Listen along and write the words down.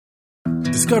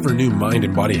Discover new mind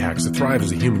and body hacks to thrive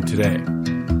as a human today.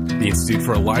 The Institute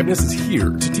for Aliveness is here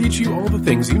to teach you all the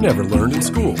things you never learned in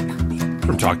school.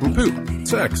 From talking poop,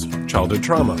 sex, childhood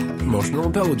trauma, emotional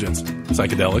intelligence,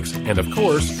 psychedelics, and of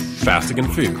course, fasting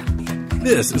and food.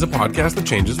 This is a podcast that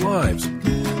changes lives.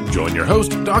 Join your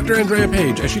host, Dr. Andrea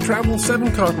Page, as she travels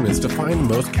 7 continents to find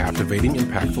the most captivating,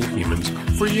 impactful humans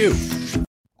for you.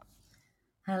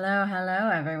 Hello,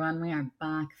 everyone. We are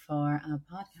back for a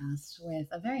podcast with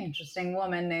a very interesting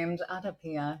woman named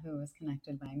Adapia, who was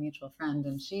connected by a mutual friend,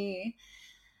 and she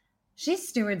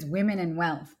stewards women in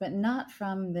wealth, but not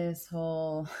from this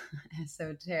whole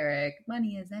esoteric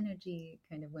money is energy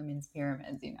kind of women's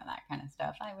pyramids, that kind of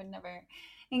stuff I would never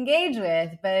engage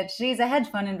with. But she's a hedge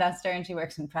fund investor and she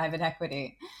works in private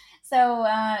equity. So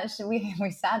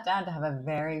we sat down to have a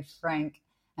very frank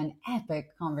and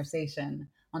epic conversation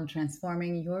on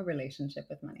transforming your relationship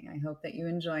with money. I hope that you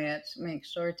enjoy it. Make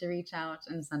sure to reach out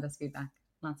and send us feedback.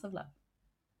 Lots of love.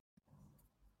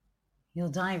 You'll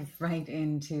dive right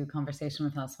into conversation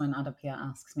with us when Adapia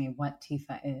asks me what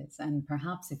TIFA is. And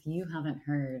perhaps if you haven't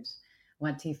heard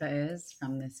what TIFA is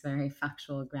from this very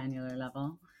factual, granular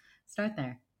level, start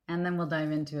there. And then we'll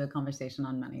dive into a conversation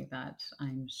on money that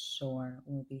I'm sure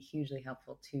will be hugely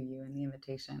helpful to you. And the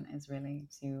invitation is really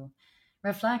to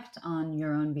reflect on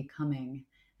your own becoming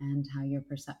and how your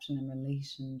perception and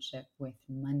relationship with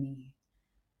money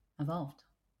evolved.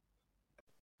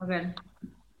 Oh, good.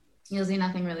 You'll see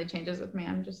nothing really changes with me.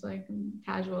 I'm just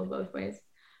casual both ways.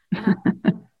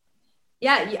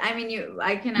 Yeah, I mean,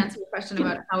 I can answer your question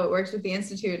about how it works with the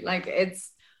Institute.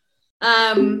 It's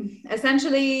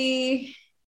essentially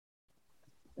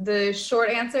the short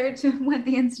answer to what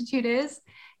the Institute is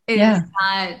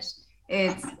that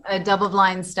it's a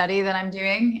double-blind study that I'm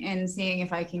doing and seeing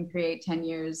if I can create 10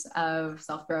 years of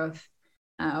self-growth,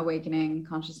 awakening,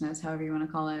 consciousness, however you want to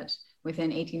call it,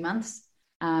 within 18 months.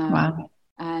 Wow.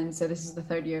 And so this is the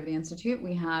 3rd year of the Institute.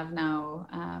 We have now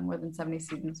more than 70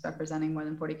 students representing more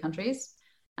than 40 countries.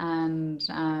 And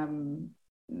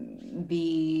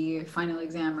the final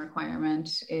exam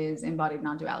requirement is embodied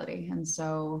non-duality. And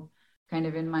so kind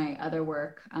of in my other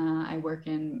work, I work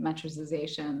in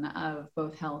metricization of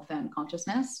both health and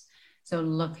consciousness. So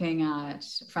looking at,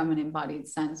 from an embodied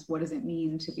sense, what does it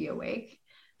mean to be awake?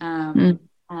 And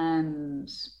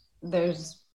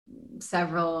there's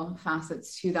several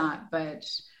facets to that, but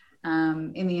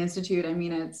in the Institute, I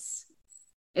mean,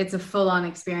 it's a full-on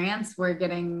experience. We're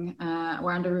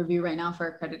under review right now for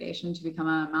accreditation to become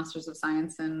a Master's of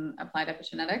Science in Applied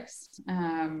Epigenetics.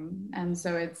 And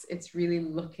so it's really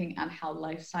looking at how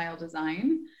lifestyle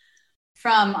design,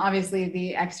 from obviously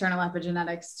the external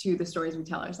epigenetics to the stories we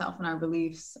tell ourselves and our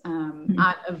beliefs,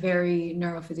 at a very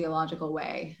neurophysiological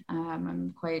way.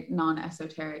 I'm quite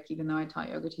non-esoteric, even though I taught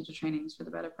yoga teacher trainings for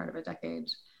the better part of a decade.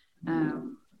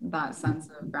 That sense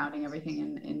of grounding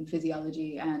everything in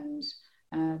physiology and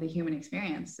the human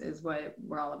experience is what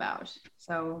we're all about.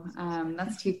 So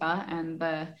that's TIFA, and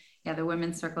the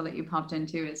women's circle that you popped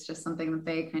into is just something that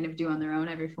they kind of do on their own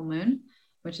every full moon,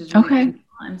 which is really cool.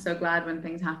 I'm so glad when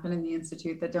things happen in the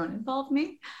Institute that don't involve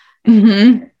me.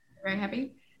 Very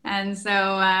happy. And so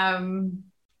and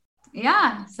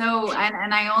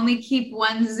I only keep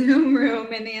one Zoom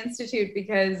room in the Institute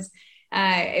because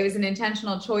it was an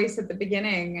intentional choice at the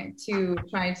beginning to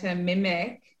try to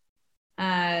mimic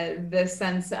the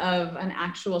sense of an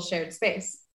actual shared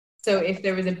space. So if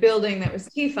there was a building that was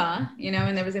TIFA,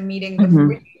 and there was a meeting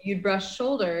before you'd brush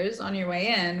shoulders on your way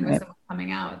in with someone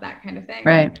coming out, that kind of thing.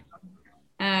 Right.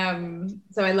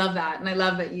 So I love that. And I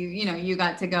love that you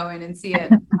got to go in and see it.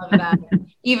 Love that.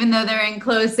 Even though they're in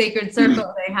closed sacred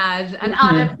circle, they had an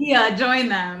Adapia join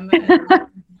them.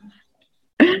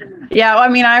 Yeah. Well, I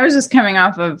mean, I was just coming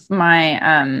off of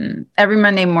my, every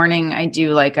Monday morning, I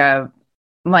do like a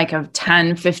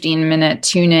 10-15 minute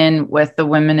tune in with the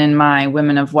women in my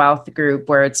Women of Wealth group,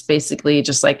 where it's basically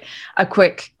just like a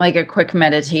quick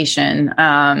meditation.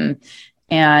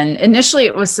 And initially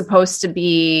it was supposed to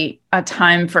be a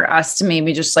time for us to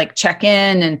maybe just check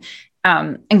in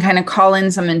and kind of call in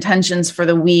some intentions for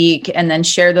the week and then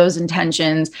share those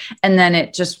intentions. And then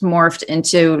it just morphed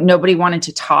into nobody wanted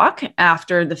to talk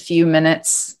after the few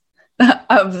minutes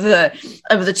of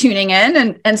the tuning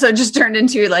in. And so it just turned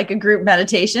into a group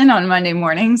meditation on Monday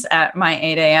mornings at my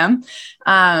 8 a.m.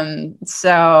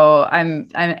 So I'm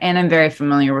very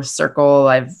familiar with Circle.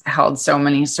 I've held so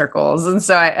many circles. And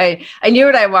so I knew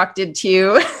what I walked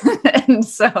into. And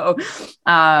so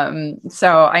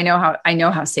I know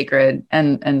how sacred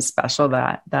and special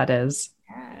that is.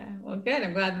 Yeah, well, good.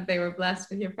 I'm glad that they were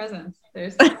blessed with your presence.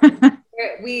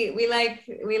 We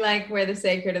like where the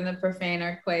sacred and the profane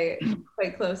are quite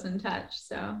close in touch.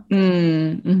 So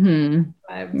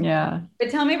Yeah. But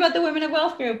tell me about the Women of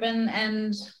Wealth group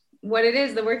and what it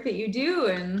is, the work that you do,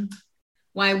 and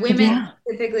why women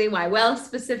specifically, why wealth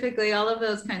specifically, all of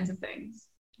those kinds of things.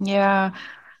 Yeah.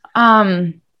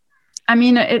 I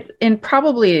mean,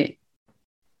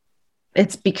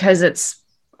 it's because it's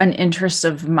an interest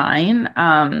of mine.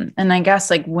 And I guess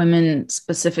like women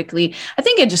specifically, I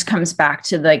think it just comes back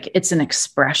to like, it's an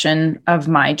expression of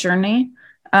my journey.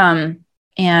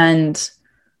 And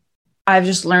I've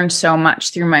just learned so much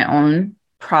through my own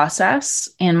process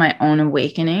and my own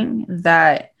awakening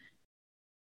that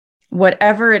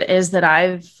whatever it is that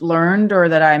I've learned or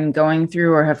that I'm going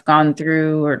through or have gone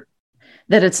through, or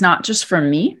that it's not just for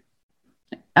me.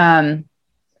 And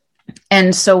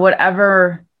so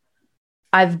whatever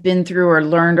I've been through or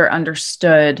learned or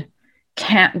understood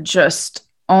can't just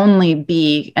only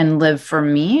be and live for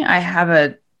me. I have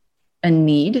a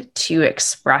need to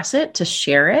express it, to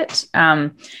share it.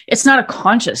 It's not a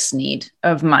conscious need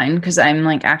of mine because I'm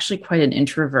like actually quite an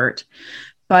introvert,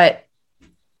 but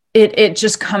it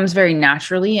just comes very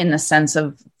naturally in the sense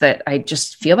of that I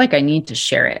just feel like I need to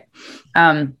share it.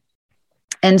 And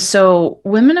so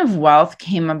Women of Wealth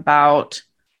came about.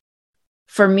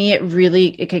 For me, it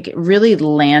really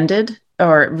landed,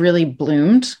 or it really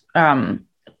bloomed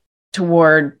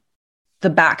toward the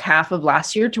back half of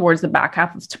last year, towards the back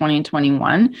half of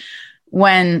 2021,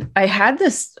 when I had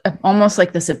this almost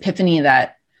like this epiphany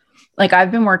that like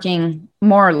I've been working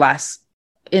more or less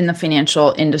in the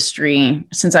financial industry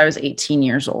since I was 18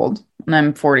 years old, and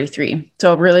I'm 43.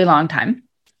 So a really long time.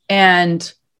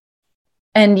 And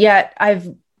yet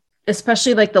I've,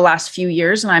 especially like the last few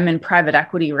years, and I'm in private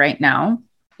equity right now,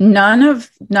 none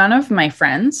of my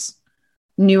friends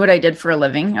knew what I did for a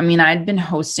living. I mean, I'd been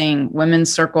hosting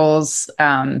women's circles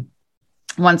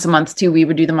once a month too. We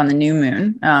would do them on the new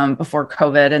moon before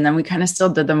COVID. And then we kind of still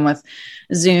did them with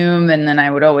Zoom. And then I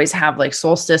would always have like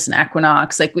solstice and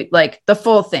equinox, like the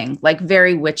full thing, like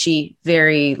very witchy,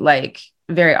 very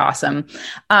awesome.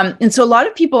 And so a lot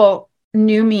of people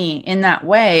knew me in that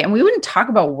way, and we wouldn't talk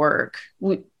about work.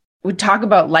 We'd talk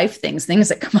about life things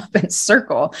that come up in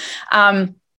circle,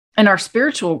 and our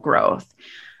spiritual growth.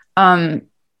 And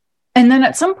then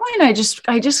at some point I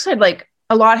just said like,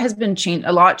 a lot has been changed,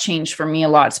 a lot changed for me. A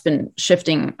lot's been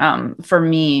shifting, for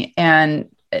me. And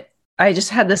I just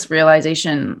had this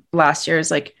realization last year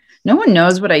is like, no one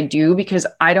knows what I do because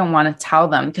I don't want to tell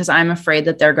them because I'm afraid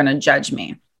that they're going to judge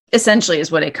me, essentially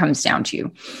is what it comes down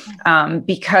to.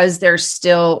 Because there's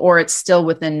still, or it's still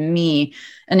within me,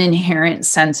 an inherent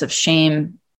sense of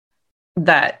shame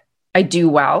that I do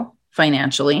well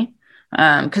financially.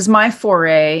 Because my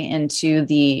foray into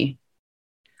the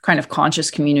kind of conscious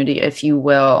community, if you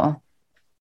will,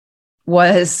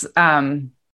 was, I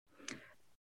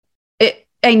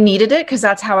needed it because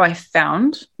that's how I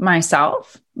found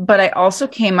myself. But I also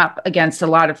came up against a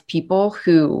lot of people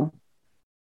who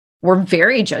were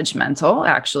very judgmental,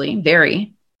 actually,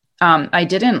 very. I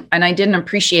didn't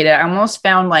appreciate it. I almost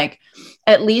found like,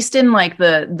 at least in like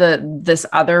this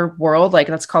other world, like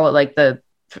let's call it like the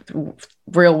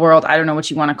real world. I don't know what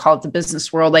you want to call it, the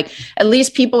business world. Like at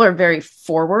least people are very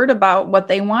forward about what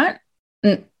they want.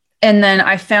 And then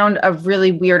I found a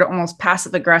really weird, almost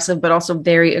passive aggressive, but also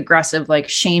very aggressive, like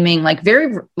shaming, like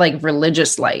very like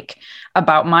religious, like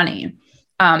about money.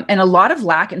 And a lot of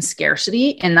lack and scarcity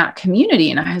in that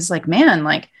community. And I was like, man,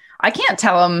 like I can't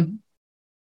tell them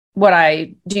what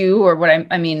I do or what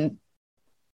I mean,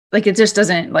 like, it just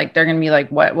doesn't, like, they're going to be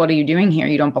like, what are you doing here?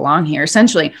 You don't belong here,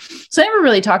 essentially. So I never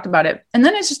really talked about it. And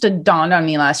then it's just dawned on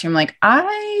me last year. I'm like,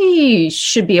 I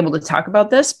should be able to talk about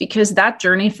this because that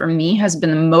journey for me has been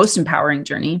the most empowering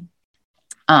journey.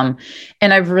 And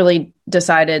I've really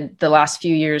decided the last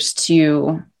few years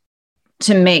to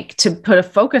put a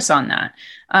focus on that.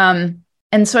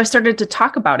 And so I started to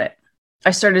talk about it.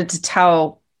 I started to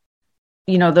tell,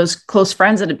 those close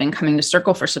friends that had been coming to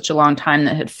Circle for such a long time,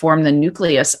 that had formed the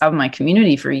nucleus of my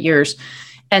community for years.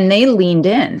 And they leaned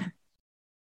in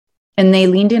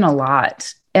a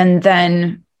lot. And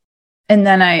then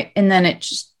it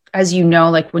just, as you know,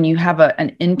 like when you have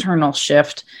an internal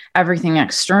shift, everything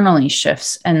externally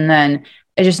shifts. And then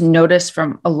I just noticed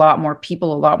from a lot more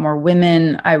people, a lot more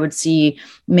women, I would see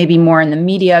maybe more in the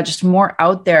media, just more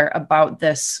out there about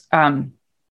this,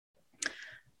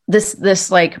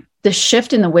 this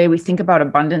shift in the way we think about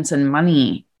abundance and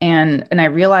money. And I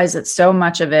realized that so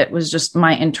much of it was just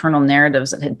my internal narratives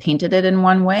that had painted it in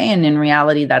one way. And in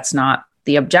reality, that's not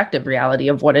the objective reality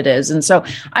of what it is. And so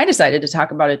I decided to talk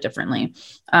about it differently.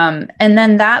 And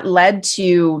then that led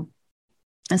to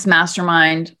this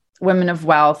mastermind, Women of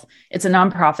Wealth. It's a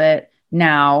nonprofit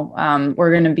now.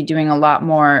 We're going to be doing a lot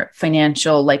more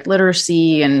financial like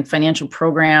literacy and financial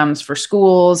programs for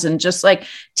schools, and just like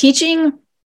teaching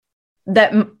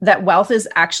that wealth is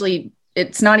actually,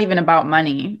 it's not even about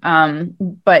money.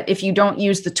 But if you don't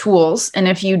use the tools, and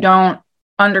if you don't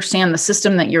understand the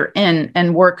system that you're in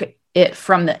and work it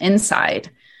from the inside,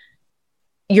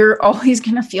 you're always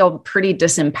going to feel pretty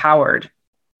disempowered,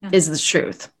 is the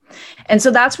truth. And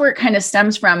so that's where it kind of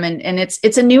stems from. And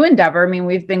it's a new endeavor. I mean,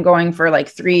 we've been going for like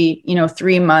 3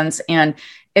 months, and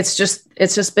it's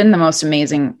just been the most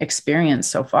amazing experience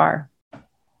so far.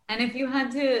 And if you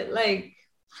had to, like,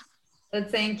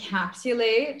 let's say,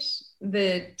 encapsulate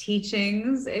the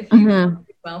teachings, if you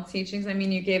wealth teachings, I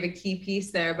mean, you gave a key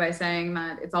piece there by saying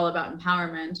that it's all about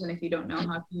empowerment. And if you don't know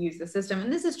how to use the system,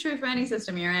 and this is true for any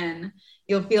system you're in,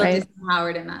 you'll feel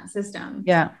disempowered in that system.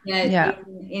 Yet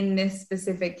in this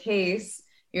specific case,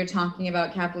 you're talking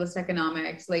about capitalist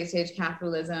economics, late stage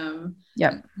capitalism,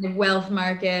 the wealth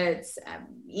markets,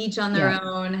 each on their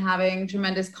own, having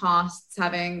tremendous costs,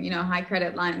 having, high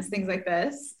credit lines, things like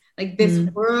this, like this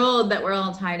world that we're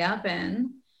all tied up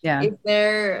in.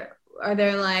 Are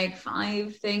there like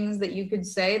 5 things that you could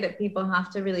say that people have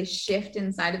to really shift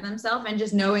inside of themselves, and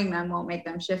just knowing them won't make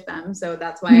them shift them? So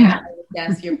that's why I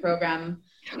guess your program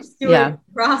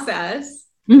process.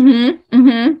 I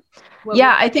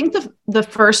think the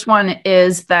first one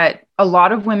is that a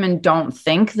lot of women don't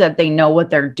think that they know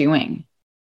what they're doing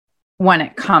when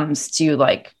it comes to,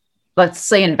 like, let's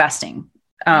say investing.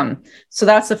 So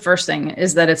that's the first thing,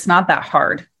 is that it's not that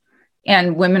hard,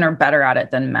 and women are better at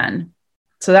it than men.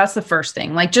 So that's the first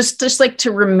thing, like, just like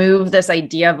to remove this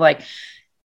idea of like,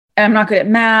 I'm not good at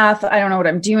math, I don't know what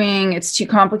I'm doing, it's too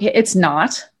complicated. It's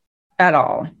not at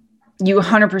all. You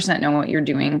 100% know what you're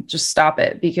doing. Just stop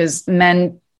it, because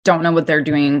men don't know what they're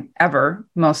doing ever,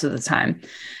 most of the time.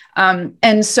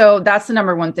 And so that's the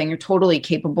number one thing. You're totally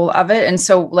capable of it. And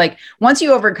so, like, once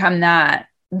you overcome that,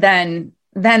 then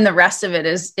the rest of it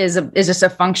is just a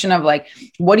function of like,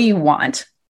 what do you want?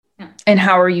 And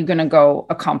how are you going to go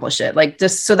accomplish it? Like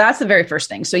this. So that's the very first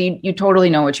thing. So you totally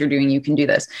know what you're doing. You can do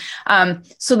this.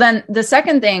 So then the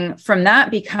second thing from that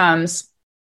becomes,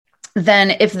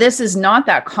 then if this is not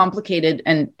that complicated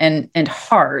and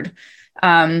hard,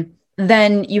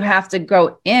 then you have to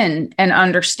go in and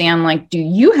understand, like, do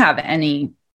you have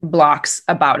any blocks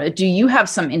about it? Do you have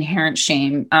some inherent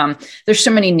shame? There's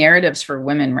so many narratives for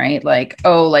women, right? Like,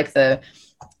 oh, like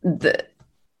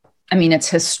I mean, it's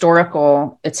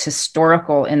historical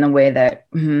in the way that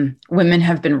women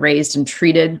have been raised and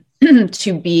treated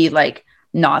to be like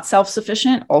not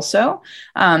self-sufficient also.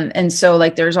 And so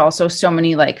like, there's also so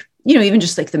many, like, even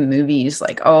just like the movies,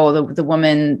 like, oh, the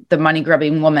woman, the money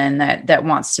grubbing woman that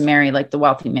wants to marry like the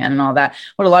wealthy man and all that.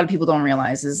 What a lot of people don't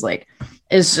realize is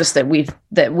just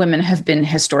that women have been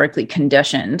historically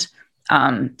conditioned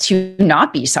to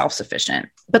not be self-sufficient,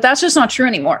 but that's just not true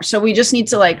anymore. So we just need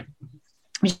to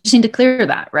clear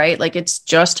that, right? Like, it's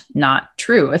just not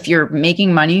true. If you're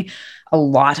making money, a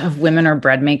lot of women are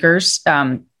bread makers,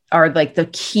 are like the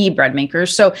key bread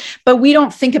makers. So, but we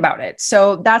don't think about it.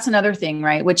 So that's another thing,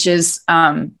 right? Which is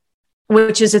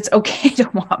it's okay to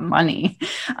want money.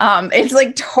 It's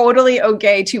like totally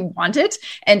okay to want it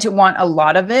and to want a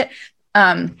lot of it.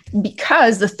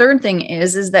 Because the third thing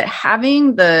is that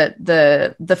having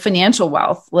the financial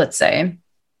wealth, let's say,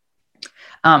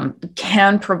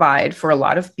 can provide for a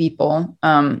lot of people,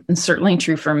 and certainly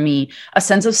true for me, a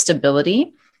sense of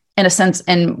stability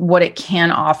and what it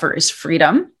can offer is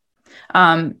freedom.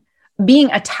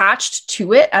 Being attached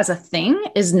to it as a thing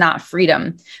is not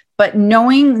freedom, but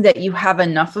knowing that you have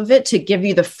enough of it to give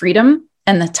you the freedom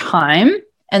and the time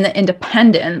and the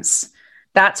independence,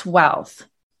 that's wealth.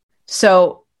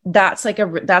 So that's like a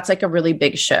really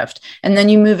big shift. And then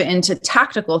you move into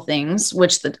tactical things,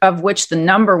 of which the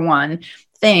number one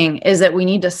thing is that we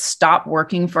need to stop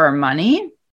working for our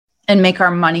money and make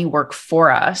our money work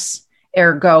for us,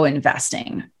 ergo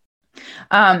investing.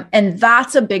 And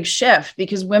that's a big shift,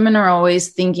 because women are always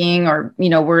thinking, or,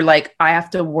 we're like, I have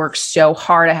to work so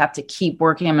hard. I have to keep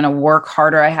working. I'm going to work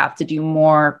harder. I have to do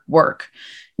more work.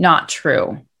 Not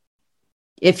true.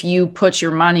 If you put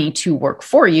your money to work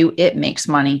for you, it makes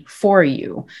money for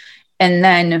you. And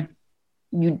then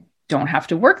you don't have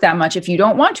to work that much if you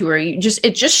don't want to, or it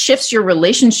just shifts your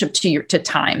relationship to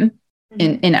time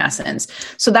in essence.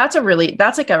 So that's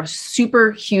like a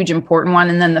super huge important one.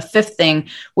 And then the fifth thing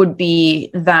would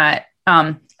be that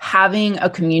having a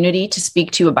community to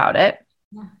speak to about it.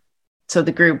 Yeah. So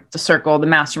the group, the circle, the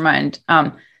mastermind,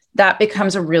 that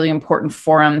becomes a really important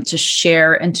forum to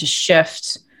share and to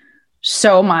shift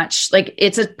so much. Like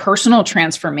it's a personal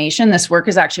transformation. This work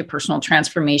is actually a personal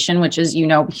transformation, which is,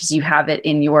 because you have it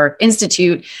in your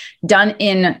institute, done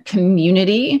in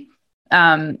community,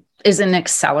 is an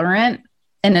accelerant,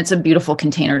 and it's a beautiful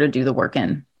container to do the work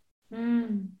in.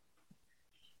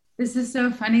 This is so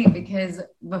funny because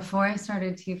before I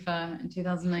started TIFA in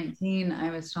 2019, I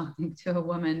was talking to a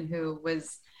woman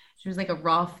she was like a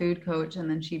raw food coach, and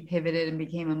then she pivoted and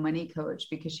became a money coach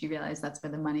because she realized that's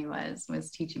where the money was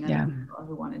teaching other people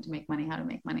who wanted to make money how to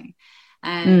make money.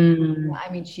 And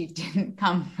I mean, she didn't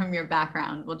come from your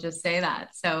background. We'll just say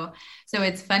that. So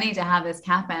it's funny to have this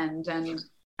cap end. And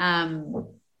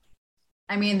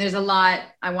I mean, there's a lot.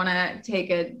 I want to take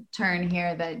a turn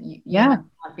here that you might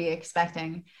not be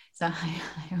expecting. So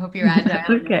I hope you're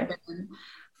agile okay.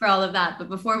 for all of that. But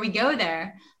before we go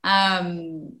there,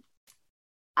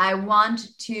 I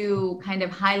want to kind of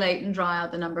highlight and draw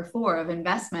out the number 4 of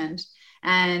investment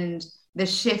and the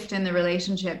shift in the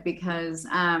relationship, because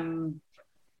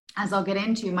as I'll get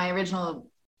into, my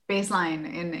original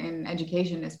baseline in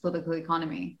education is political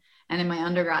economy. And in my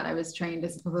undergrad, I was trained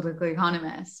as a political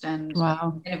economist, and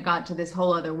kind of got to this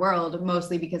whole other world,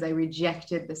 mostly because I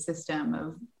rejected the system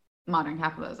of modern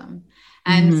capitalism.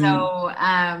 And so,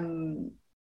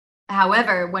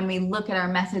 however, when we look at our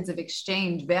methods of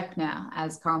exchange, Werkne,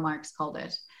 as Karl Marx called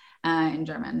it in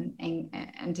German,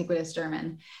 antiquitous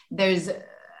German, there's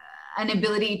an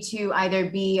ability to either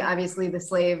be obviously the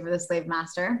slave or the slave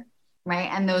master,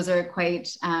 right? And those are quite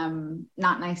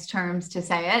not nice terms to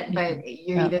say it, but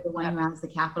you're either the one who has the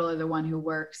capital or the one who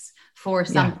works for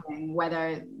something,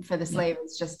 whether for the slave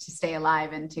it's just to stay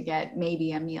alive and to get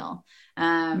maybe a meal.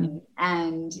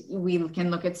 And we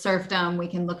can look at serfdom, we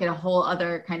can look at a whole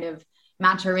other kind of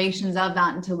maturations of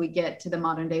that until we get to the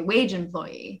modern day wage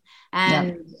employee.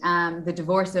 And the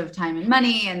divorce of time and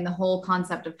money and the whole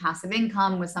concept of passive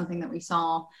income was something that we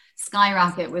saw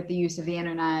skyrocket with the use of the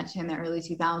internet in the early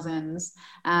 2000s.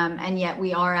 And yet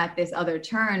we are at this other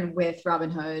turn with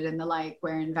Robinhood and the like,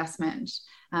 where investment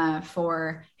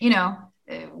for,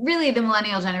 really the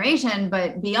millennial generation,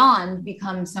 but beyond,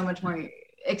 becomes so much more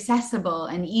accessible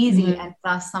and easy, and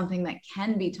thus something that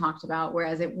can be talked about,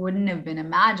 whereas it wouldn't have been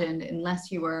imagined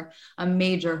unless you were a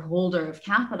major holder of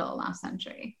capital last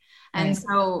century. And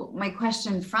so my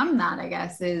question from that, I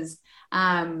guess, is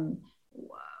how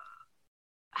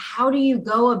do you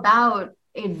go about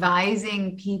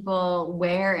advising people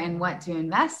where and what to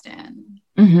invest in?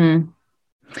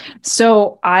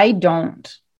 So I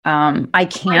don't. I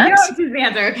can't. I know his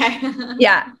answer. Okay.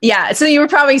 Yeah. So you were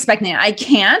probably expecting it. I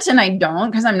can't, and I don't,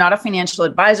 because I'm not a financial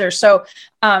advisor. So,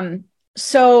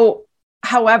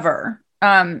 however,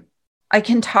 I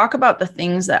can talk about the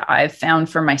things that I've found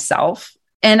for myself,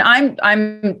 and I'm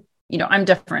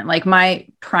different. Like my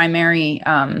primary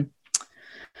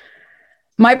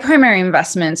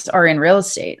investments are in real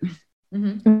estate.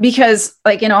 Because,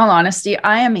 like, in all honesty,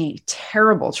 I am a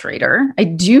terrible trader. I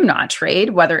do not trade,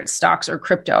 whether it's stocks or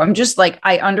crypto. I'm just like,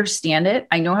 I understand it.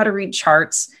 I know how to read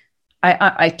charts.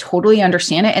 I totally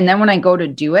understand it. And then when I go to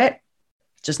do it,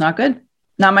 just not good.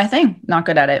 Not my thing. Not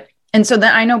good at it. And so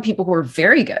then I know people who are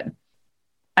very good.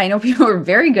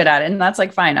 at it. And that's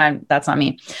like, fine. That's not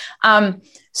me.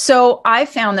 So I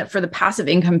found that for the passive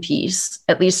income piece,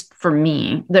 at least for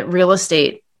me, that real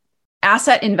estate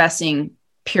asset investing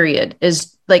period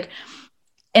is like,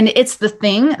 and it's the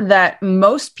thing that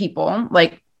most people,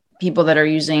 like people that are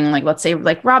using, like, let's say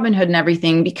like Robinhood and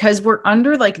everything, because we're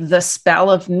under like the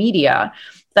spell of media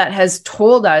that has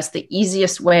told us the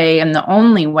easiest way and the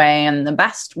only way and the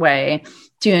best way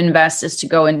to invest is to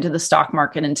go into the stock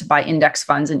market and to buy index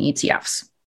funds and ETFs.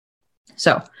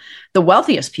 So the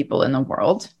wealthiest people in the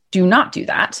world do not do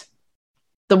that.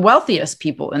 The wealthiest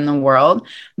people in the world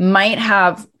might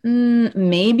have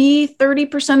maybe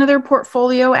 30% of their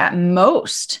portfolio at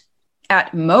most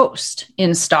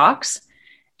in stocks,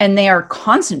 and they are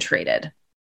concentrated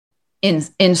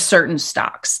in certain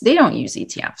stocks. They don't use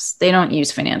ETFs. They don't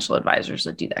use financial advisors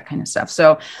that do that kind of stuff.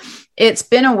 So it's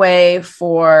been a way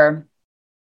for,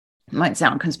 might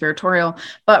sound conspiratorial,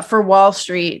 but for Wall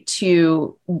Street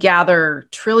to gather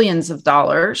trillions of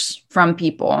dollars from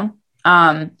people.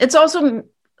 It's also,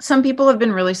 some people have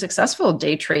been really successful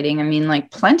day trading. I mean,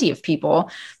 like plenty of people,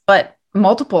 but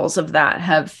multiples of that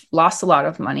have lost a lot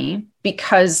of money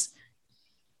because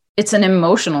it's an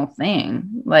emotional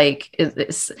thing. Like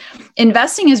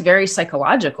investing is very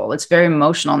psychological. It's very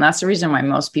emotional. And that's the reason why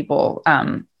most people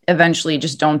eventually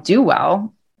just don't do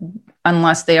well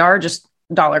unless they are just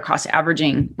dollar cost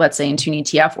averaging, let's say into an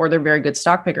ETF, or they're very good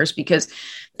stock pickers, because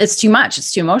it's too much.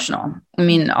 It's too emotional. I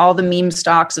mean, all the meme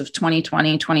stocks of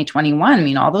 2020, 2021, I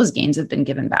mean, all those gains have been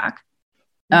given back.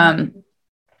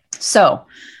 So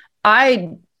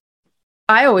I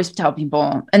always tell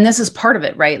people, and this is part of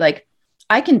it, right? Like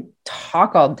I can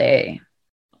talk all day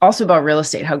also about real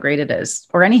estate, how great it is,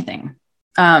 or anything.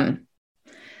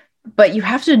 But you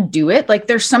have to do it. Like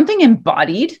there's something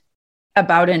embodied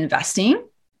about investing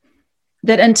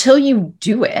that until you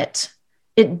do it,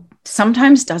 it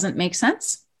sometimes doesn't make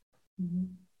sense. Mm-hmm.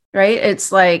 Right?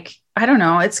 It's like, I don't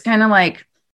know, it's kind of like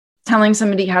telling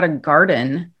somebody how to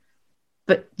garden,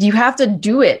 but you have to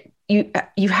do it.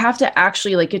 You have to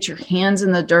actually like get your hands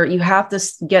in the dirt. You have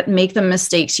to make the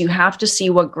mistakes. You have to see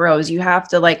what grows. You have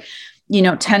to like,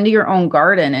 tend to your own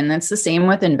garden. And that's the same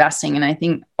with investing. And I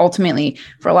think ultimately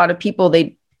for a lot of people,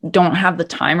 they don't have the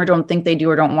time or don't think they do,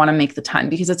 or don't want to make the time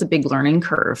because it's a big learning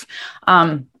curve.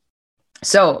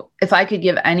 So if I could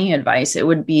give any advice, it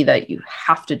would be that you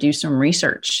have to do some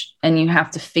research and you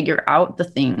have to figure out the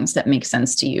things that make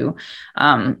sense to you,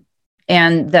 and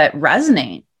that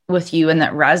resonate with you and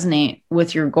that resonate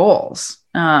with your goals.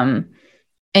 And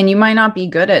you might not be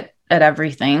good at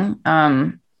everything.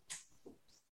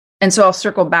 And so I'll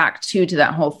circle back to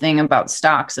that whole thing about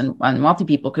stocks and wealthy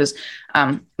people, because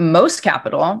most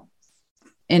capital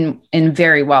in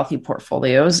very wealthy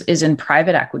portfolios is in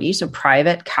private equity, so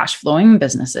private cash flowing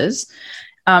businesses,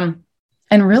 and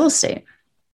real estate.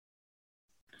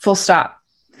 Full stop.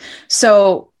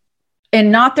 So,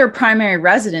 and not their primary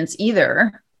residence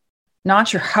either,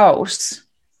 not your house.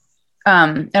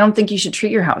 I don't think you should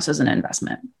treat your house as an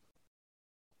investment.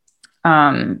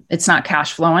 It's not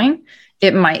cash flowing.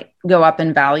 It might go up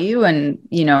in value, and,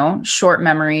 short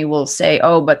memory will say,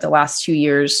 oh, but the last 2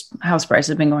 years, house prices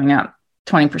have been going up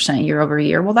 20% year over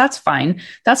year. Well, that's fine.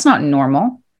 That's not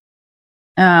normal.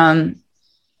 And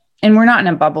we're not in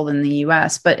a bubble in the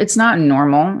US, but it's not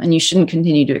normal, and you shouldn't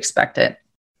continue to expect it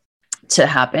to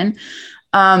happen.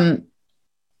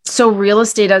 So real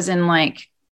estate, as in like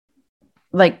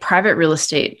private real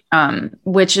estate,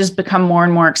 which has become more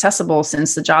and more accessible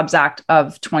since the Jobs Act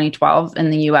of 2012 in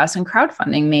the US, and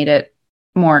crowdfunding made it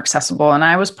more accessible. And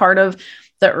I was part of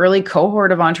the early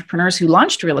cohort of entrepreneurs who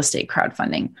launched real estate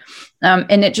crowdfunding.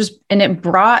 And it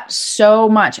brought so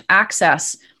much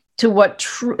access to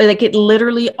it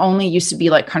literally only used to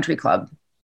be like country club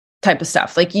type of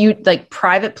stuff. Like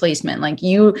private placement, like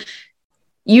you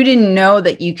didn't know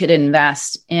that you could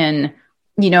invest in,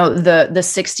 the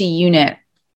 60 unit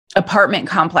apartment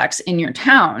complex in your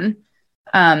town,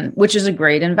 which is a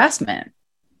great investment.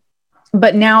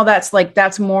 But now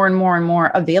that's more and more and more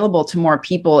available to more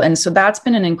people. And so that's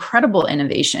been an incredible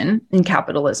innovation in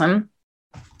capitalism.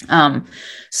 And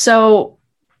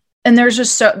there's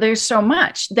so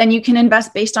much. Then you can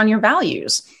invest based on your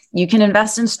values. You can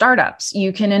invest in startups.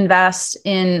 You can invest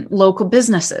in local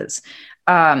businesses.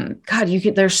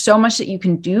 There's so much that you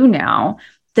can do now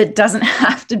that doesn't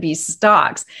have to be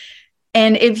stocks.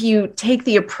 And if you take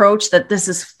the approach that this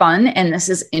is fun and this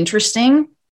is interesting,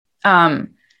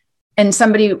 and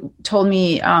somebody told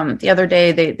me the other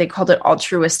day, they called it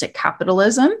altruistic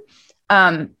capitalism.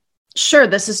 Sure,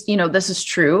 this is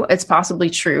true. It's possibly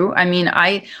true. I mean,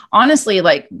 I honestly,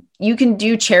 like, you can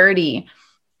do charity,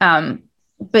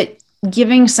 but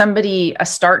giving somebody a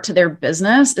start to their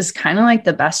business is kind of like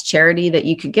the best charity that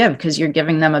you could give, because you're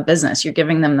giving them a business, you're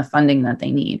giving them the funding that they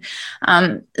need.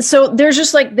 So there's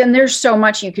just then there's so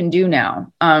much you can do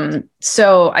now.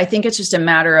 So I think it's just a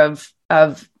matter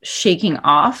of shaking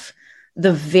off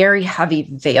the very heavy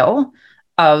veil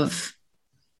of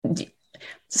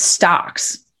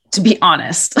stocks, to be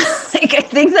honest. Like, I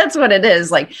think that's what it is.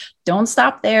 Like, don't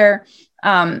stop there,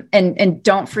 and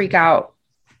don't freak out.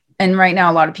 And right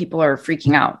now, a lot of people are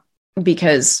freaking out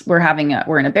because we're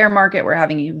in a bear market. We're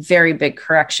having a very big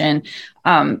correction,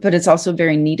 but it's also a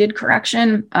very needed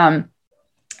correction.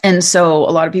 And so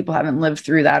a lot of people haven't lived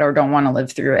through that or don't want to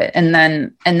live through it. And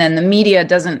then the media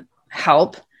doesn't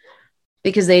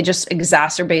because they just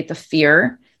exacerbate the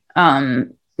fear,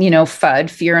 FUD,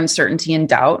 fear, uncertainty, and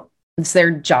doubt. It's their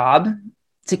job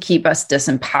to keep us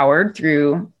disempowered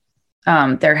through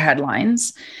their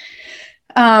headlines.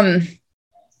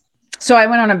 So I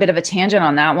went on a bit of a tangent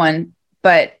on that one,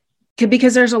 but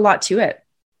because there's a lot to it.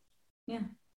 Yeah.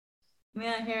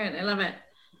 Yeah, I hear it. I love it.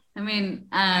 I mean,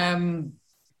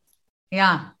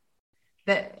 yeah.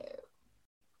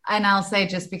 And I'll say,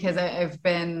 just because I've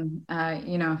been,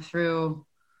 through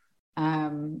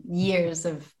years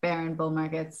of bear and bull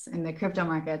markets in the crypto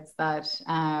markets, that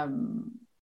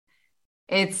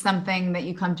it's something that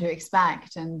you come to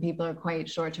expect, and people are quite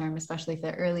short term, especially if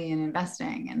they're early in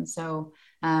investing. And so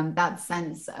that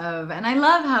sense of, and I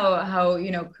love how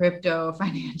crypto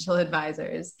financial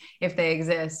advisors, if they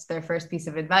exist, their first piece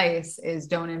of advice is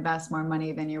don't invest more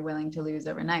money than you're willing to lose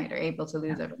overnight or able to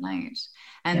lose overnight.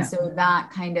 And so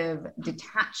that kind of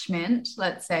detachment,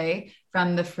 let's say,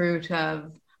 from the fruit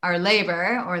of our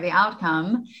labor or the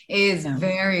outcome is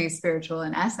very spiritual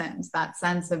in essence. That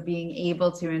sense of being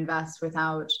able to invest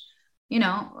without,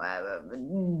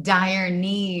 dire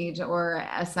need or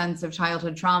a sense of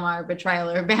childhood trauma or betrayal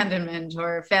or abandonment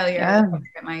or failure, whatever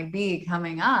it might be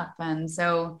coming up. And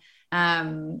so,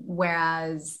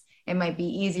 whereas it might be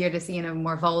easier to see in a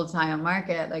more volatile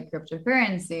market like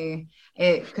cryptocurrency,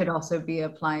 it could also be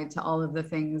applied to all of the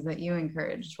things that you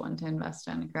encouraged one to invest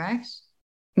in, correct?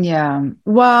 Yeah.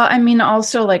 Well, I mean,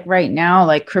 also like right now,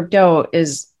 like crypto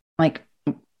is like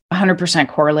 100%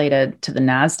 correlated to the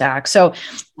NASDAQ. So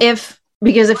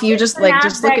because if you just look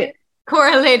at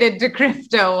correlated to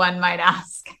crypto, one might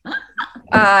ask.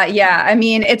 Yeah. I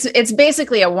mean, it's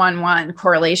basically a 1-1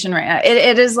 correlation right now.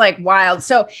 It is like wild.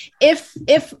 So if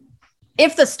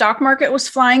the stock market was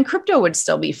flying, crypto would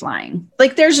still be flying.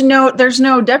 Like there's no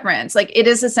difference. Like it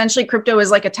is essentially, crypto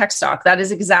is like a tech stock. That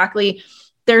is exactly.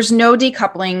 There's no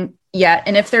decoupling yet.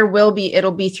 And if there will be,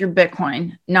 it'll be through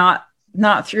Bitcoin, not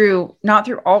through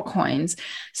altcoins.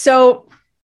 So,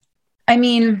 I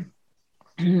mean,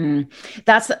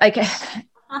 that's like,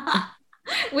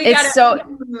 it's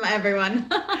so everyone.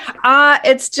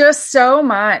 It's just so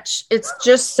much. It's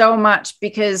just so much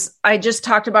because I just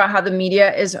talked about how the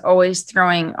media is always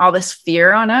throwing all this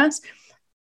fear on us.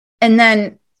 And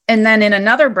then in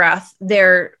another breath,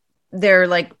 they're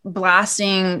like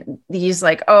blasting these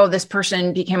like, oh, this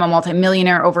person became a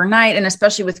multimillionaire overnight. And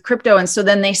especially with crypto. And so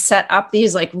then they set up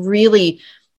these like really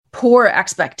poor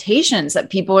expectations that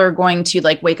people are going to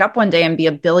like wake up one day and be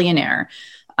a billionaire.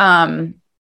 And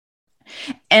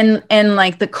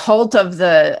like the cult of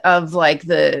the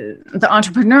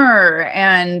entrepreneur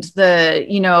and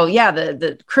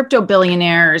the crypto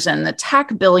billionaires and the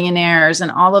tech billionaires and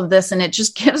all of this. And it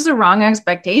just gives the wrong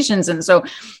expectations. And so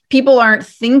people aren't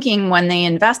thinking when they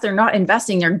invest, they're not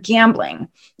investing, they're gambling,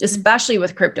 especially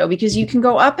with crypto, because you can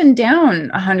go up and down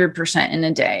 100% in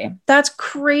a day. That's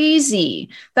crazy.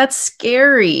 That's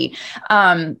scary.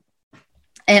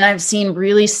 And I've seen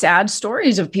really sad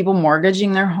stories of people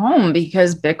mortgaging their home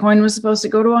because Bitcoin was supposed to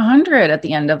go to 100 at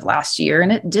the end of last year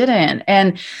and it didn't.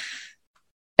 And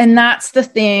that's the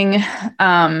thing.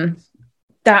 I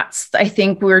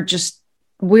think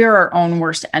we're our own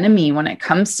worst enemy when it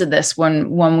comes to this,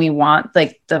 when we want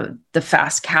like the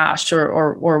fast cash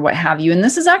or what have you. And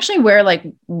this is actually where like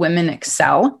women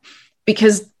excel,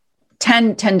 because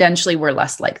tendentially we're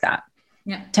less like that.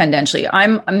 Yeah. Tendentially,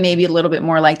 I'm maybe a little bit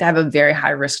more like that. I have a very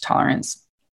high risk tolerance.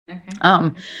 Okay.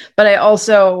 But I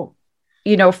also,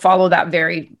 follow that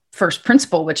very first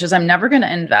principle, which is I'm never going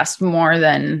to invest more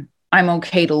than I'm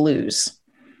okay to lose.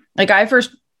 Like I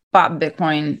first bought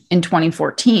Bitcoin in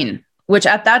 2014, which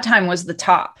at that time was the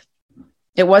top.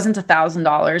 It wasn't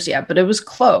 $1,000 yet, but it was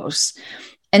close.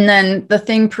 And then the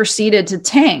thing proceeded to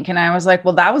tank. And I was like,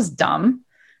 well, that was dumb.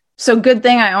 So good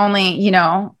thing I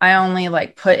only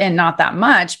like put in not that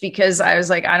much, because I was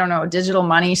like, I don't know, digital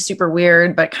money, super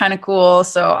weird, but kind of cool.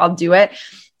 So I'll do it.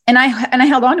 And I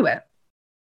held on to it.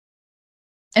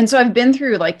 And so I've been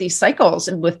through like these cycles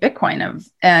with Bitcoin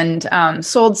and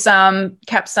sold some,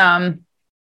 kept some,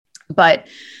 but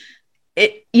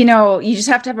you just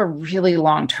have to have a really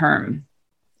long-term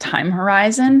time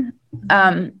horizon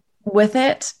with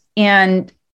it.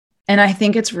 And I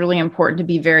think it's really important to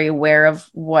be very aware of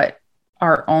what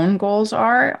our own goals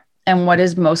are and what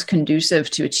is most conducive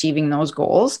to achieving those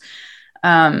goals.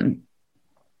 And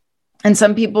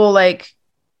some people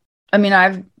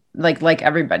I've like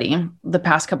everybody the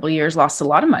past couple of years lost a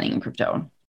lot of money in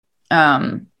crypto,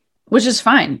 which is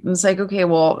fine. It's like, okay,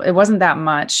 well, it wasn't that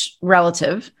much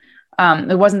relative.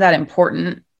 It wasn't that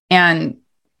important. And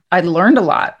I learned a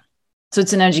lot. So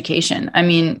it's an education. I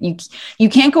mean, you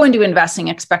can't go into investing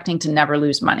expecting to never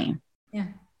lose money. Yeah.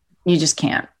 You just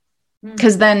can't.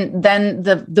 Because then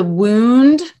the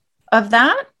wound of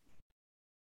that,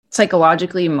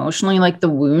 psychologically, emotionally, like the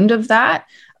wound of that,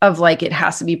 of like, it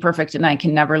has to be perfect and I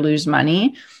can never lose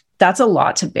money. That's a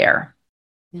lot to bear.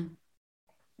 Yeah.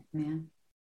 Yeah.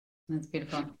 That's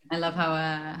beautiful. I love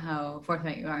how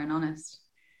forthright you are and honest.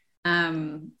 I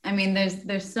mean,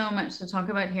 there's so much to talk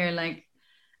about here. Like,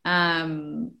 I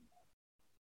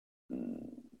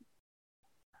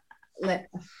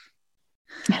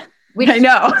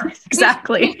know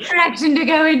exactly direction to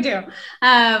go into.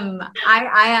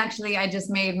 I just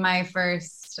made my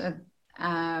first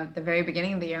the very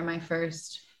beginning of the year, my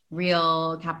first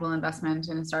real capital investment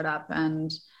in a startup.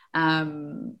 And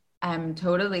I'm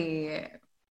totally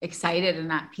excited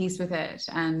and at peace with it,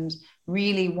 and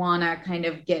really want to kind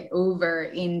of get over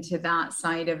into that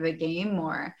side of the game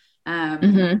more.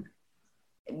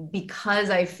 Because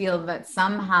I feel that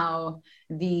somehow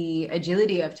the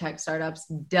agility of tech startups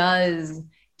does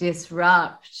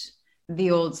disrupt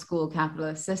the old school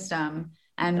capitalist system.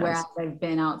 And whereas I've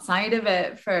been outside of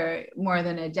it for more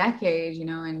than a decade, you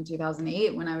know, in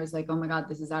 2008, when I was like, oh my God,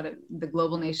 this is out of the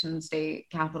global nation state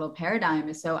capital paradigm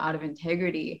is so out of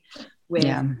integrity with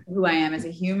who I am as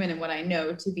a human and what I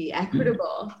know to be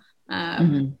equitable,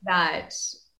 that,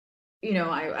 you know,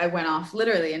 I went off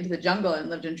literally into the jungle and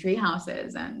lived in tree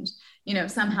houses, and, you know,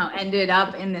 somehow ended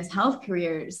up in this health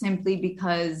career simply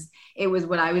because it was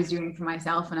what I was doing for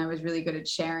myself, and I was really good at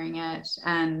sharing it.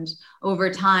 And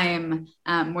over time,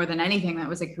 more than anything, that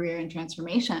was a career in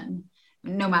transformation.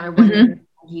 No matter what, I'm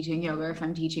teaching yoga, or if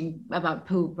I'm teaching about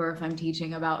poop, or if I'm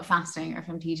teaching about fasting, or if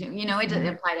I'm teaching, you know, it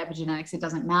applied epigenetics, it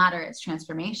doesn't matter. It's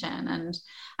transformation. And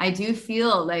I do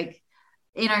feel like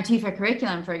in our TIFA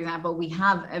curriculum, for example, we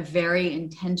have a very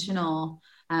intentional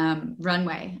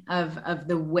runway of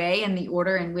the way and the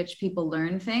order in which people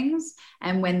learn things,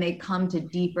 and when they come to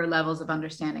deeper levels of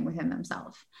understanding within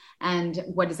themselves. And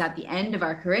what is at the end of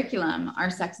our curriculum are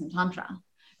sex and tantra,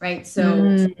 right?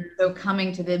 So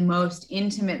coming to the most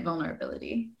intimate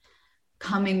vulnerability,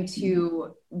 coming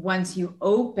to, once you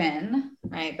open,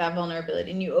 right, that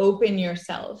vulnerability, and you open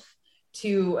yourself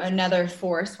to another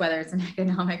force, whether it's an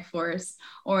economic force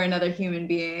or another human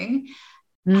being,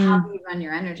 how do you run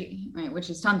your energy, right?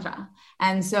 Which is tantra.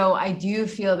 And so I do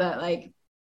feel that like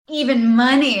even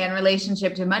money and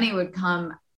relationship to money would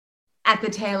come at the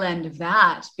tail end of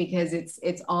that, because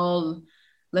it's all,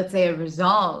 let's say, a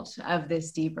result of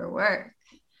this deeper work.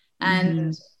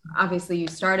 And obviously you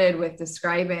started with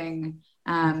describing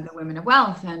the Women of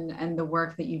Wealth and the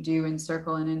work that you do in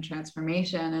Circle and in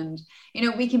transformation. And, you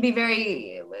know, we can be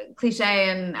very cliche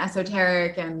and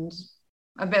esoteric and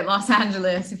a bit Los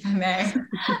Angeles, if I may,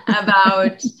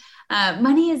 about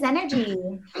money is energy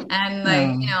and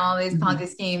like, you know, all these Ponzi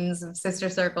schemes of sister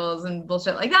circles and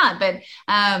bullshit like that. But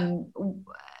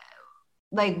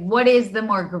like, what is the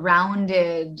more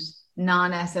grounded,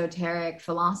 non-esoteric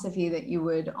philosophy that you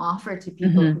would offer to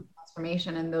people with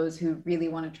transformation and those who really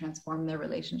want to transform their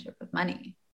relationship with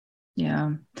money?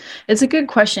 Yeah, it's a good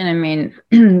question. I mean,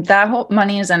 that whole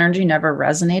money is energy never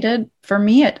resonated for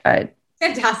me.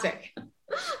 Fantastic.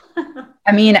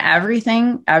 I mean,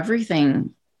 everything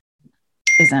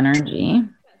is energy.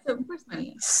 So of course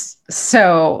money is.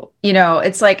 So, you know,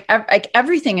 it's like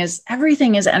everything is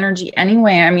energy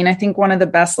anyway. I mean, I think one of the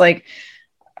best, like,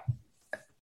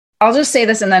 I'll just say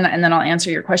this and then I'll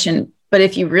answer your question. But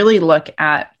if you really look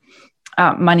at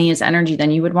money is energy,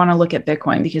 then you would want to look at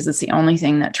Bitcoin, because it's the only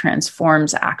thing that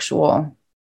transforms actual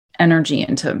energy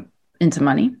into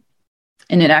money.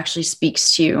 And it actually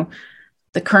speaks to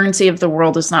the currency of the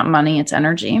world is not money, it's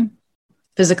energy,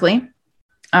 physically.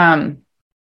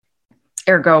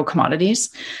 Ergo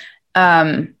commodities.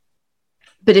 But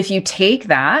if you take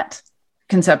that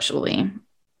conceptually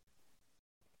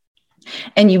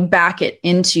and you back it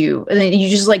into, and then you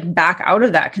just like back out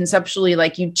of that conceptually,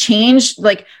 like you change,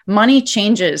 like money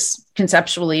changes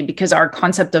conceptually, because our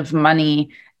concept of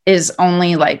money is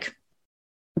only like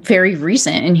very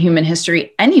recent in human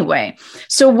history anyway.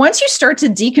 So once you start to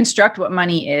deconstruct what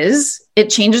money is, it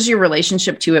changes your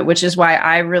relationship to it, which is why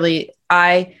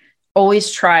I always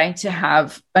try to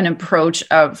have an approach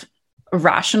of a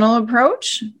rational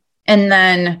approach. And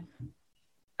then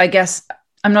I guess,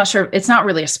 I'm not sure, it's not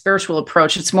really a spiritual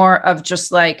approach. It's more of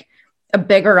just like a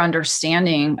bigger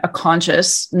understanding, a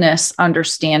consciousness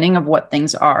understanding of what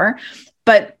things are.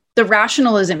 But the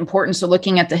rational is important. So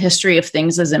looking at the history of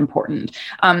things is important.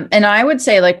 And I would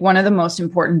say like one of the most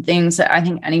important things that I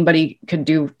think anybody could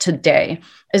do today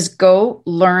is go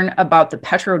learn about the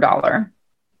petrodollar,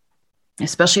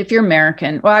 especially if you're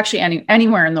American, well, actually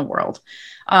anywhere in the world,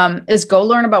 is go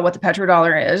learn about what the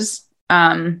petrodollar is,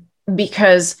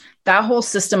 because that whole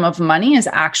system of money is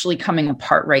actually coming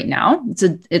apart right now.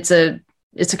 It's a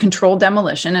controlled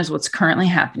demolition is what's currently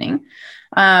happening.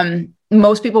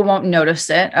 Most people won't notice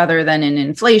it other than in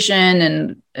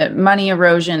inflation and money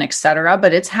erosion, et cetera,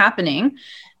 but it's happening.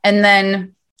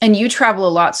 And you travel a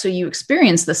lot, so you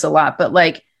experience this a lot, but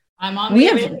like, I'm on the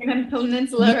Arabian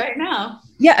Peninsula right now.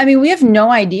 Yeah. I mean, we have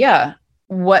no idea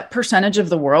what percentage of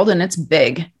the world, and it's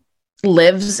big,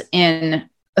 lives in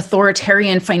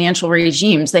authoritarian financial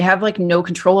regimes. They have like no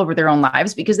control over their own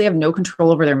lives because they have no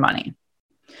control over their money.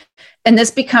 And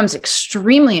this becomes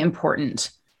extremely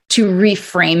important to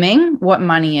reframing what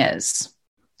money is.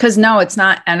 Because no, it's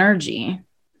not energy.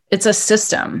 It's a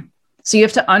system. So you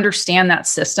have to understand that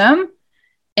system,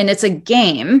 and it's a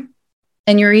game,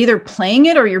 and you're either playing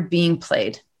it or you're being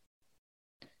played.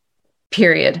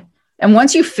 Period. And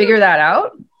once you figure that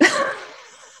out,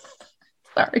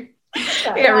 sorry,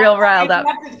 I get real riled up.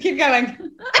 Keep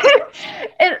going.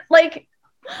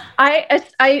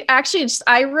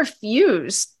 I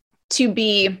refuse to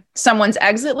be someone's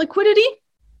exit liquidity,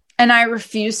 and I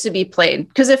refuse to be played.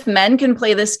 Because if men can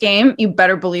play this game, you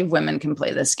better believe women can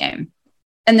play this game.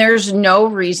 And there's no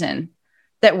reason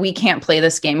that we can't play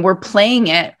this game. We're playing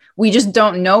it. We just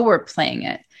don't know we're playing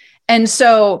it. And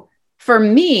so for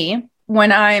me,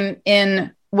 when I'm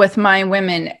in with my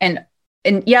women, and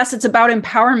yes, it's about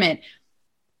empowerment,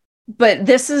 but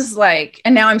this is like,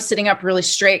 and now I'm sitting up really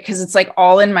straight because it's like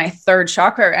all in my third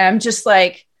chakra. And I'm just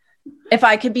like, if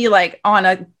I could be like on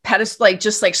a pedestal, like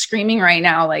just like screaming right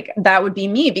now, like that would be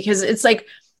me, because it's like,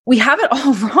 we have it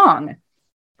all wrong.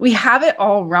 We have it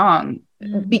all wrong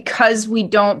because we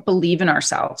don't believe in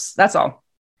ourselves. That's all.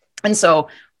 And so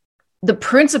the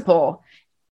principle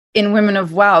in Women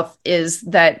of Wealth is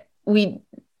that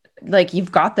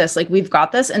you've got this, like we've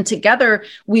got this. And together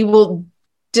we will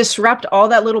disrupt all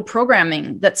that little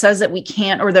programming that says that we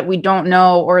can't, or that we don't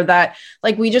know, or that,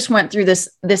 like, we just went through this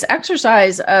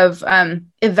exercise of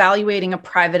evaluating a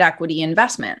private equity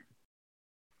investment,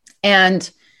 and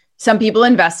some people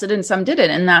invested and some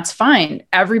didn't, and that's fine.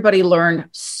 Everybody learned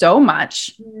so much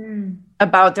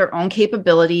about their own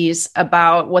capabilities,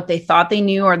 about what they thought they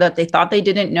knew or that they thought they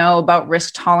didn't know, about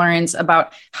risk tolerance,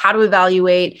 about how to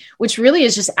evaluate, which really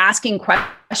is just asking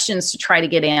questions to try to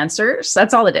get answers.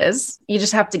 That's all it is. You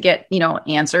just have to get,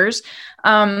 answers.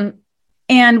 And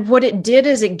what it did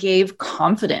is it gave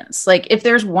confidence. Like, if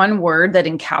there's one word that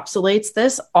encapsulates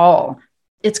this all,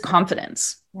 it's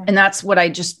confidence. Yeah. And that's what I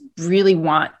just really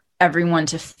want everyone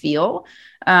to feel,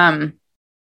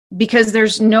 because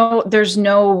there's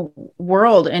no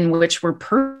world in which we're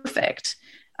perfect.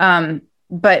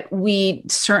 But we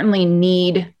certainly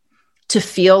need to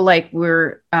feel like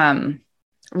we're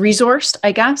resourced,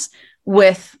 I guess,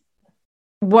 with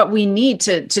what we need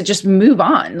to just move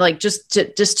on, like just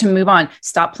to move on,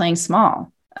 stop playing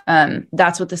small.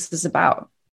 That's what this is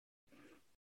about.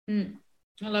 I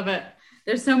love it.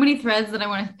 There's so many threads that I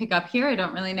want to pick up here. I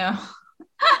don't really know.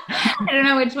 I don't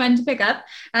know which one to pick up.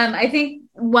 I think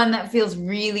one that feels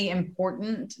really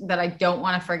important that I don't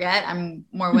want to forget, I'm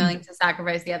more willing to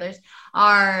sacrifice the others,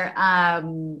 are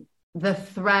the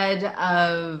thread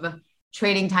of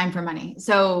trading time for money.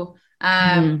 So,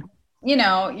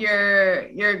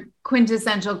 your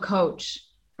quintessential coach,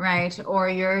 right? Or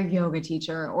your yoga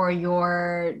teacher, or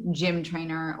your gym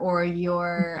trainer, or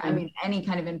any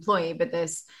kind of employee, but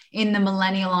this in the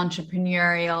millennial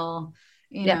entrepreneurial,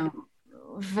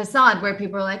 facade where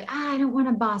people are like, I don't want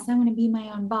a boss. I want to be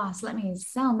my own boss. Let me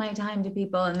sell my time to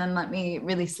people, and then let me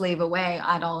really slave away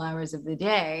at all hours of the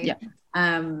day. Yeah.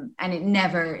 And it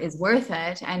never is worth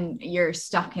it. And you're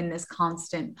stuck in this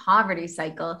constant poverty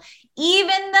cycle,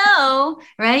 even though,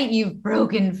 right, you've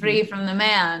broken free from the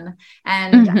man.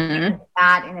 And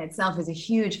that in itself is a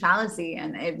huge fallacy.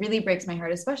 And it really breaks my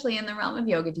heart, especially in the realm of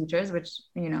yoga teachers, which,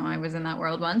 I was in that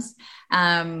world once,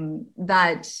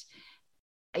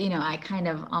 I kind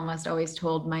of almost always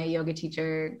told my yoga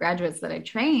teacher graduates that I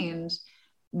trained,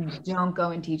 don't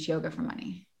go and teach yoga for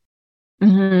money.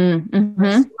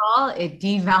 First of all, it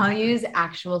devalues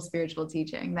actual spiritual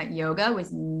teaching, that yoga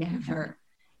was never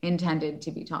intended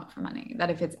to be taught for money, that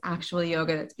if it's actual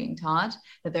yoga that's being taught,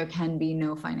 that there can be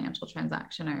no financial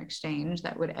transaction or exchange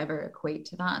that would ever equate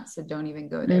to that. So don't even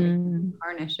go there. It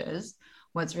tarnishes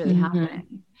what's really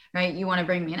happening. Right? You want to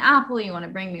bring me an apple, you want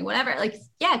to bring me whatever, like,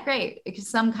 yeah, great. Because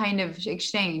some kind of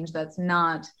exchange that's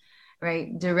not,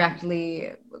 right,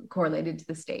 directly correlated to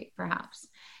the state, perhaps.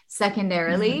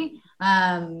 Secondarily,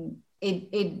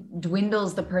 it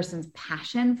dwindles the person's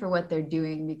passion for what they're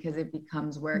doing, because it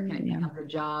becomes work and it becomes a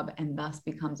job, and thus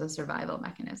becomes a survival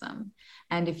mechanism.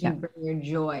 And if you bring your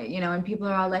joy, and people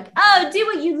are all like, oh, do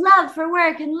what you love for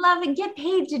work and love and get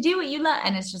paid to do what you love.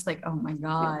 And it's just like, oh my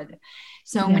God,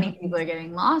 so many people are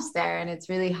getting lost there, and it's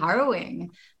really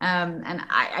harrowing. And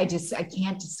I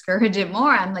can't discourage it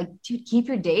more. I'm like, dude, keep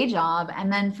your day job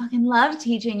and then fucking love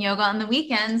teaching yoga on the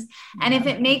weekends. And if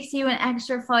it makes you an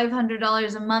extra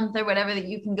 $500 a month or whatever that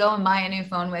you can go and buy a new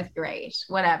phone with, great,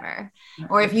 whatever.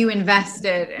 Or if you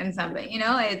invested in something,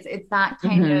 it's that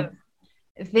kind of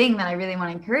thing that I really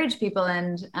want to encourage people.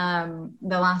 And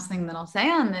the last thing that I'll say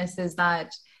on this is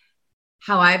that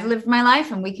how I've lived my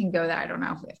life, and we can go there. I don't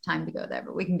know if we have time to go there,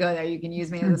 but we can go there. You can use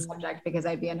me as a subject because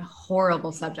I'd be a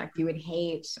horrible subject. You would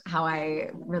hate how I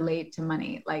relate to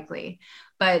money, likely.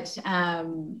 But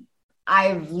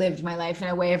I've lived my life in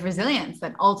a way of resilience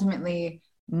that ultimately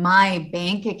my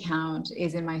bank account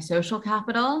is in my social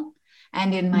capital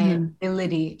and in my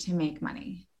ability to make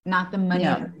money. Not the money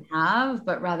that I have,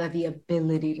 but rather the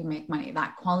ability to make money,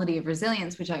 that quality of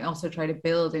resilience, which I also try to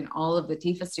build in all of the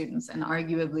TIFA students, and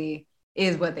arguably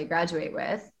is what they graduate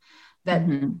with,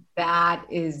 that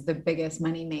is the biggest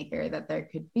money maker that there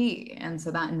could be. And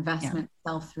so that investment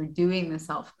self through doing the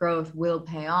self-growth will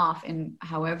pay off in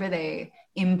however they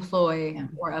employ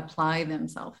or apply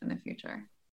themselves in the future.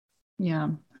 Yeah.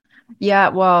 Yeah.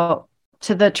 Well,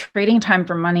 to the trading time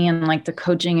for money and like the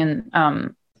coaching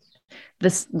and,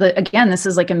 this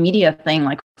is like a media thing,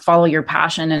 like follow your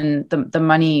passion and the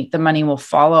money will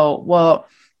follow. Well,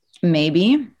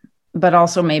 maybe, but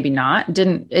also maybe not.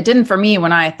 It didn't for me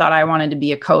when I thought I wanted to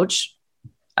be a coach.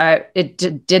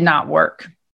 It did not work.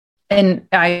 And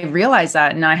I realized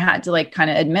that, and I had to like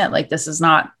kind of admit, like, this is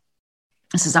not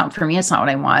for me. It's not what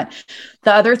I want.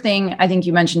 The other thing, I think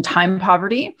you mentioned time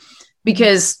poverty,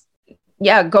 because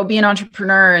go be an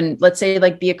entrepreneur and let's say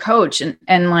like be a coach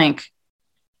and like,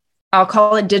 I'll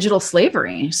call it digital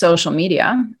slavery, social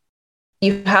media.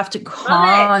 You have to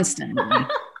constantly,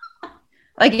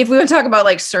 like, if we would talk about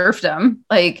like serfdom,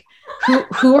 like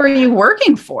who are you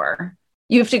working for?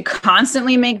 You have to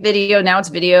constantly make video. Now it's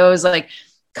videos, like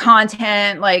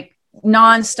content, like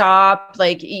nonstop.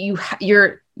 Like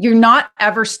you're not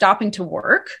ever stopping to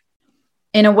work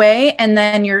in a way. And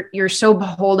then you're so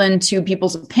beholden to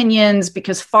people's opinions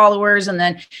because followers and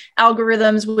then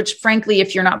algorithms, which frankly,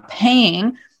 if you're not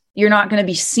paying, you're not going to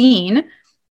be seen,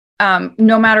 no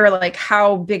matter like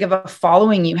how big of a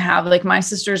following you have. Like my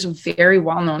sister's a very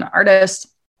well-known artist,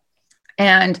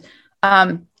 and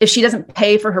if she doesn't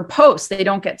pay for her posts, they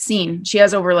don't get seen. She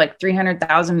has over like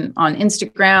 300,000 on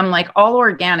Instagram, like all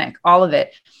organic, all of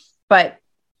it. But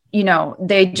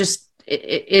they just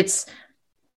it's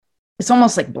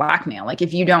almost like blackmail. Like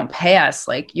if you don't pay us,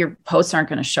 like your posts aren't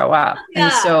going to show up. Yeah.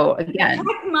 And so again,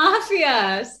 tech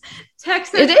mafias.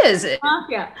 Texas it is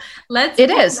mafia. Let's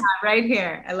it is that right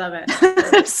here. I love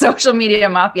it. Social media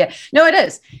mafia. No, it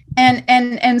is.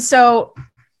 And so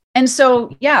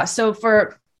yeah. So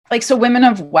for like, so Women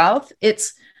of Wealth,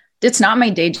 it's not my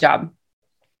day job.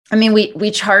 I mean, we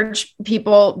charge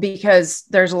people because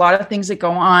there's a lot of things that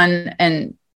go on,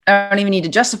 and I don't even need to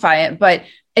justify it, but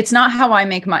it's not how I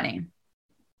make money.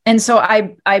 And so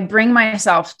I bring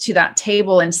myself to that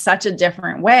table in such a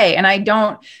different way. And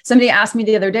somebody asked me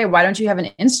the other day, why don't you have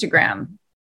an Instagram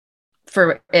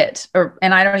for it?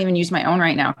 And I don't even use my own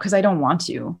right now because I don't want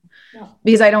to,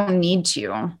 because I don't need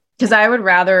to, because I would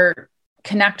rather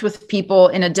connect with people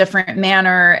in a different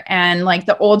manner and like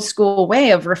the old school way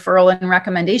of referral and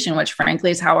recommendation, which frankly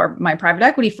is how my private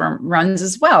equity firm runs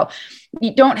as well.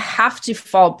 You don't have to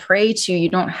fall prey to, you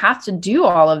don't have to do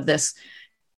all of this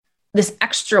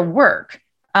extra work,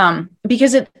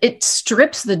 because it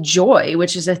strips the joy,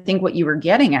 which is, I think, what you were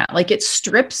getting at. Like it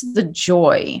strips the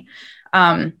joy,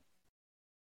 or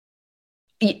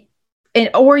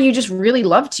you just really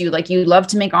love to, like you love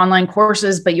to make online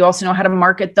courses, but you also know how to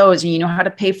market those, and you know how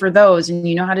to pay for those, and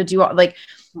you know how to do like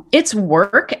it's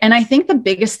work. And I think the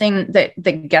biggest thing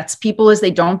that gets people is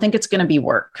they don't think it's going to be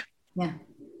work. Yeah.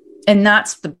 And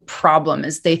that's the problem,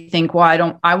 is they think,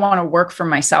 well, I want to work for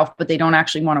myself, but they don't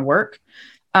actually want to work,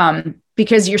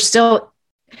 because you're still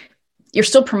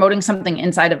promoting something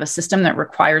inside of a system that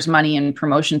requires money and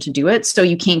promotion to do it. So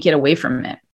you can't get away from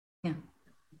it. Yeah.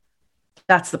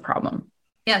 That's the problem.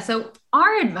 Yeah. So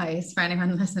our advice for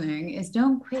anyone listening is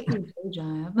don't quit your day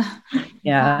job.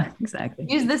 Yeah, exactly.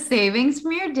 Use the savings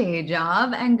from your day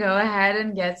job and go ahead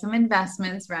and get some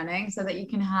investments running so that you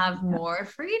can have more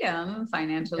freedom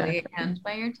financially and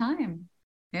by your time.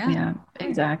 Yeah,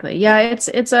 exactly. Yeah.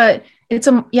 It's a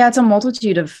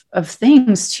multitude of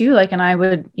things too. Like, and I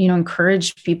would,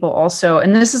 encourage people also,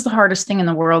 and this is the hardest thing in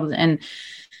the world. And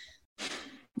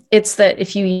it's that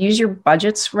if you use your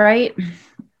budgets right,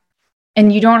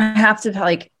 and you don't have to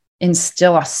like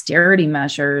instill austerity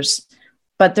measures,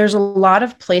 but there's a lot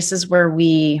of places where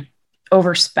we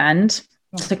overspend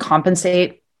to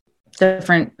compensate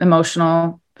different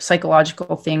emotional,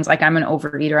 psychological things. Like I'm an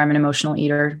overeater. I'm an emotional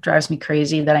eater. Drives me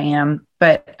crazy that I am,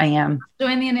 but I am.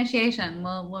 Join the initiation.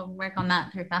 We'll work on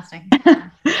that through fasting.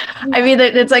 I mean,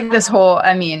 it's like this whole,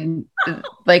 I mean,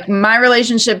 like my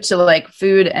relationship to like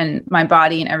food and my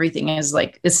body and everything is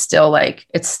still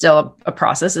a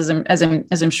process,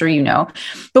 as I'm sure you know,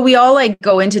 but we all like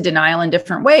go into denial in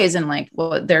different ways. And like,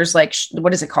 well, there's like,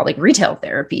 what is it called? Like retail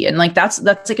therapy. And like, that's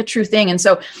like a true thing. And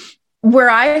so where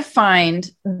I find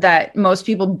that most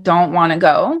people don't want to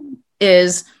go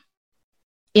is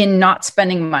in not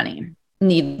spending money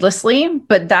needlessly,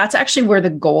 but that's actually where the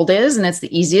gold is. And it's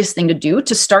the easiest thing to do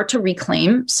to start to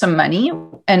reclaim some money.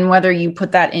 And whether you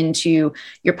put that into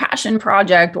your passion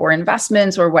project or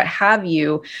investments or what have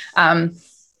you,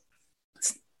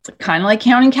 it's kind of like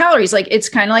counting calories. Like it's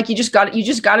kind of like you just got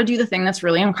to do the thing that's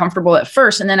really uncomfortable at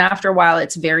first. And then after a while,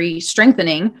 it's very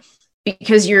strengthening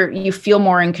because you feel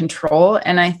more in control.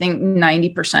 And I think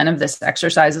 90% of this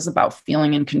exercise is about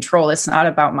feeling in control. It's not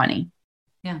about money.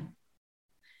 Yeah.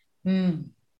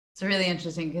 It's really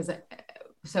interesting because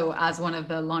so as one of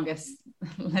the longest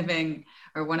living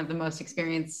or one of the most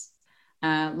experienced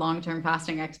long-term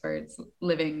fasting experts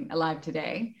living alive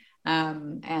today,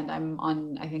 and I'm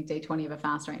on, I think, day 20 of a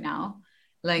fast right now.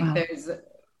 Like wow. There's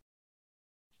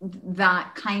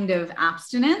that kind of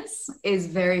abstinence is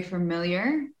very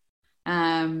familiar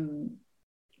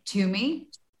to me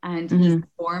and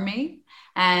for me.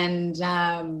 And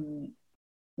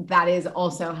that is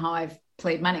also how I've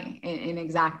played money in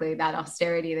exactly that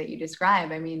austerity that you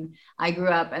describe. I mean, I grew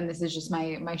up, and this is just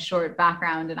my short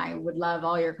background, and I would love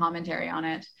all your commentary on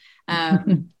it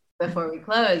before we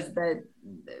close, but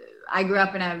I grew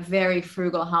up in a very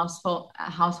frugal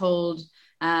household,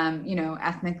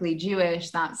 ethnically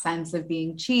Jewish. That sense of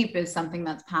being cheap is something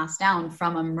that's passed down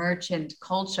from a merchant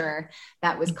culture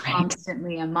that was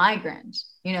constantly a migrant.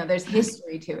 You know, there's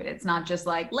history to it. It's not just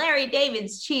like Larry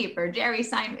David's cheap or Jerry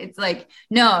Simon. It's like,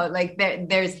 no, like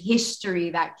there's history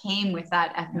that came with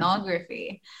that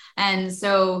ethnography. And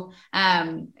so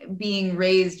being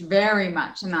raised very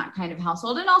much in that kind of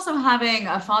household, and also having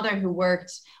a father who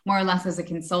worked more or less as a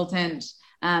consultant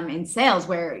in sales,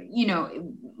 where, you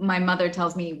know, my mother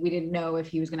tells me we didn't know if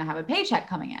he was going to have a paycheck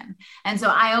coming in. And so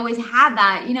I always had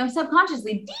that, you know,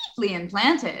 subconsciously deeply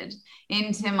implanted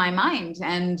into my mind.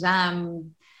 And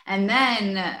then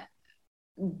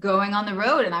going on the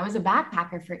road, and I was a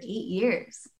backpacker for 8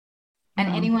 years. And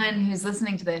anyone who's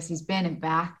listening to this, who's been a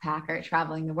backpacker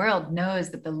traveling the world, knows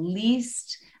that the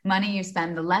least money you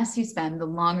spend, the less you spend, the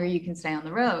longer you can stay on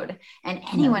the road. And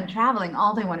anyone traveling,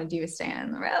 all they want to do is stay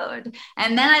on the road.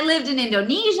 And then I lived in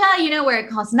Indonesia, you know, where it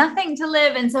costs nothing to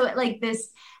live. And so like this,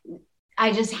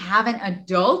 I just haven't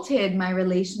adulted my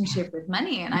relationship with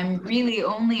money. And I'm really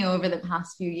only over the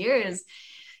past few years,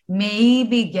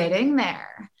 maybe getting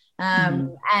there.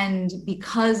 And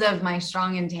because of my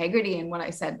strong integrity and what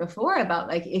I said before about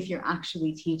like, if you're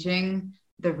actually teaching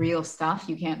the real stuff,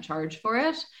 you can't charge for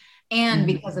it. And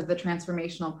because of the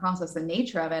transformational process, the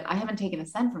nature of it, I haven't taken a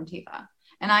cent from Tifa.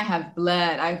 And I have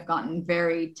bled. I've gotten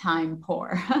very time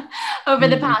poor over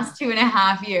the past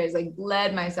 2.5 years, like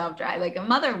bled myself dry, like a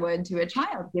mother would to a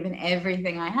child, given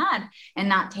everything I had and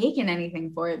not taken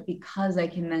anything for it, because I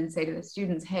can then say to the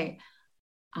students, hey,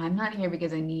 I'm not here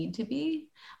because I need to be.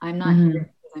 I'm not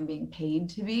here because I'm being paid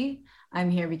to be. I'm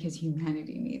here because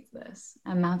humanity needs this.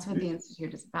 And that's what the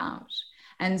Institute is about.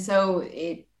 And so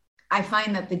I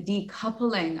find that the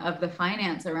decoupling of the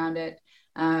finance around it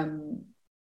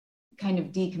kind of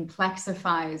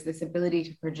decomplexifies this ability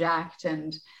to project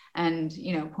and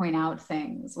you know, point out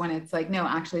things when it's like, no,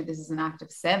 actually, this is an act of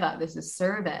seva. This is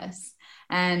service.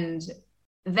 And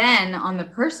then on the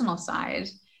personal side,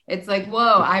 it's like,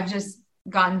 whoa, I've just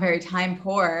gotten very time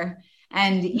poor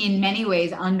and in many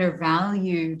ways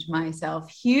undervalued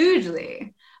myself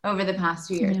hugely over the past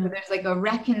 2 years. But there's like a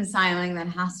reconciling that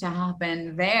has to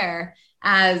happen there,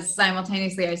 as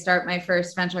simultaneously I start my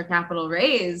first venture capital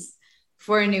raise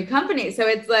for a new company. So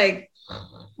it's like,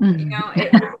 you know,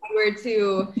 if I were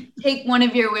to take one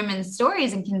of your women's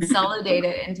stories and consolidate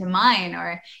it into mine,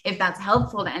 or if that's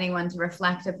helpful to anyone to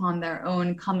reflect upon their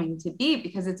own coming to be,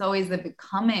 because it's always the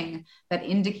becoming that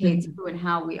indicates who and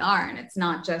how we are. And it's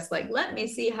not just like, let me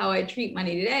see how I treat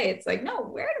money today. It's like, no,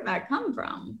 where did that come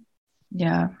from?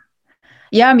 Yeah.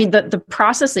 Yeah. I mean, the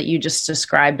process that you just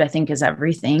described, I think, is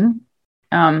everything.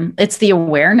 It's the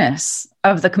awareness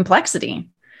of the complexity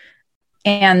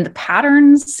and the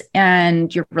patterns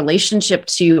and your relationship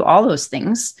to all those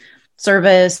things,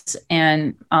 service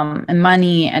and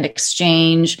money and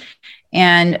exchange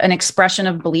and an expression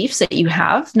of beliefs that you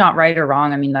have, not right or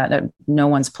wrong. I mean, that no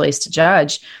one's place to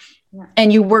judge.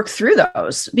 and you work through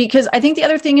those, because I think the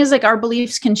other thing is like our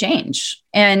beliefs can change.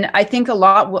 And I think a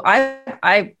lot will,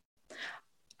 I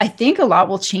think a lot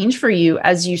will change for you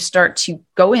as you start to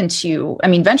go into, I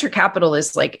mean, venture capital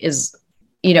is,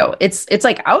 you know, it's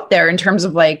like out there in terms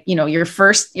of like, you know, your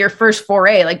first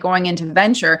foray, like going into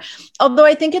venture. Although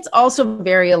I think it's also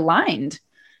very aligned,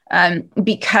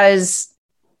 because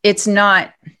it's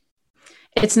not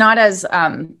as,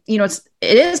 you know,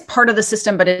 it is part of the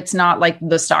system, but it's not like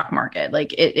the stock market.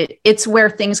 Like it's where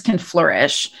things can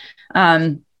flourish.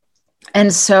 And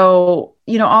so,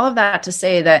 you know, all of that to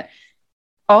say that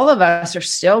all of us are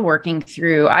still working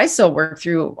through, I still work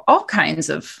through all kinds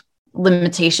of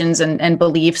limitations and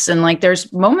beliefs. And like,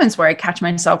 there's moments where I catch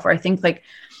myself where I think like,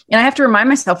 and I have to remind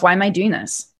myself, why am I doing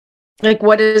this? Like,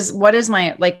 what is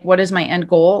my end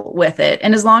goal with it?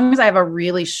 And as long as I have a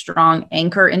really strong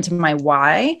anchor into my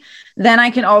why, then I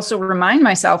can also remind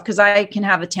myself, because I can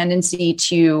have a tendency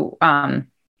to,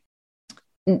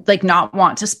 like not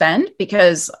want to spend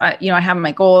because you know, I have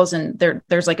my goals and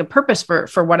there's like a purpose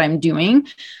for what I'm doing.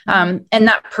 And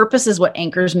that purpose is what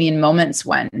anchors me in moments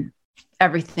when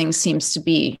everything seems to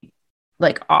be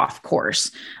like off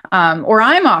course, or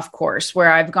I'm off course,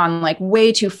 where I've gone like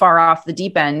way too far off the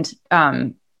deep end,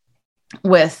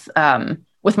 with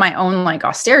my own like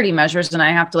austerity measures. And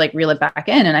I have to like reel it back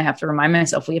in, and I have to remind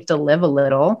myself, we have to live a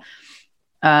little.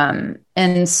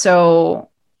 And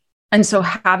so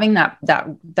having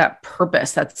that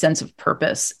purpose, that sense of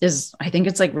purpose is, I think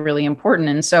it's like really important.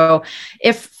 And so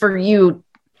if for you,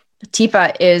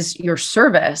 TIFA is your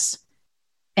service,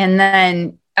 and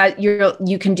then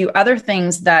you can do other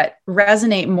things that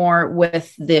resonate more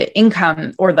with the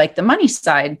income or like the money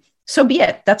side, so be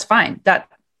it. That's fine. That,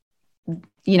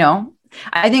 you know,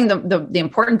 I think the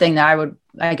important thing that I would,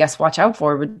 I guess, watch out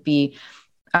for would be,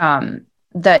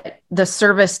 that the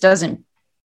service doesn't,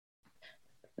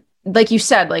 like you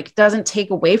said, like doesn't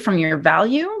take away from your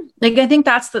value. Like, I think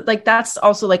that's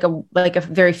also like a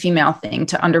very female thing,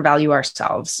 to undervalue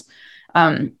ourselves.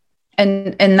 And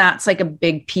that's like a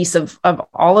big piece of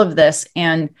all of this.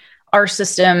 And our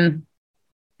system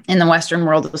in the Western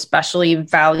world, especially,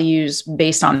 values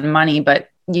based on money, but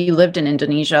you lived in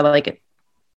Indonesia, like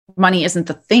money isn't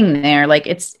the thing there. Like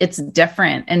it's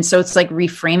different. And so it's like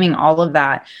reframing all of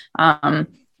that.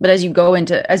 But as you go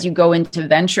into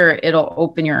venture, it'll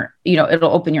open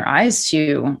your eyes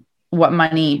to what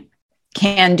money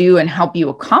can do and help you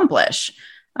accomplish.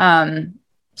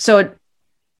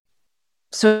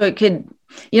 So it could,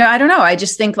 you know, I don't know. I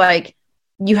just think like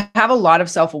you have a lot of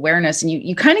self-awareness, and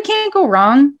you kind of can't go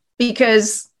wrong,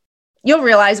 because you'll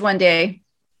realize one day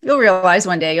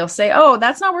you'll say, oh,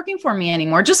 that's not working for me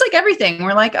anymore. Just like everything.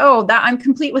 We're like, oh, that I'm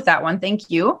complete with that one. Thank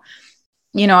you.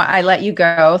 You know, I let you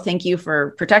go. Thank you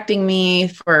for protecting me,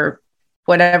 for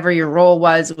whatever your role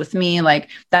was with me, like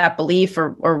that belief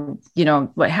or, you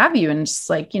know, what have you. And it's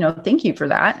like, you know, thank you for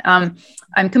that.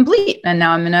 I'm complete. And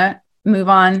now I'm going to move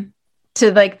on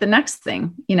to like the next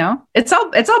thing, you know, it's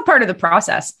all part of the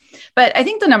process. But I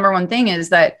think the number one thing is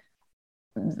that,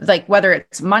 like, whether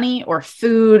it's money or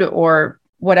food or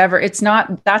whatever, that's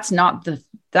not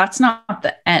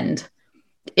the end.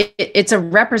 It's a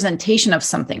representation of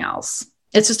something else.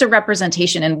 It's just a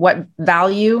representation, and what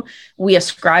value we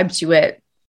ascribe to it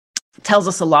tells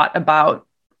us a lot about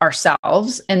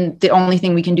ourselves. And the only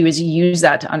thing we can do is use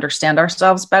that to understand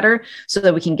ourselves better, so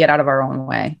that we can get out of our own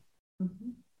way.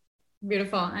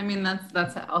 Beautiful. I mean,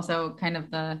 that's also kind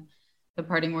of the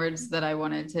parting words that I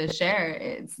wanted to share.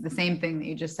 It's the same thing that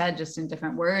you just said, just in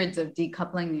different words, of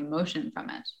decoupling the emotion from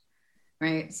it.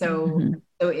 Right. So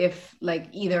if like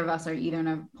either of us are either in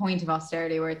a point of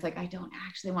austerity where it's like, I don't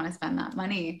actually want to spend that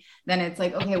money, then it's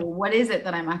like, okay, well, what is it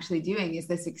that I'm actually doing? Is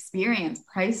this experience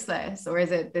priceless? Or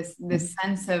is it this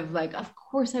sense of like, of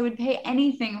course I would pay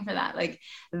anything for that. Like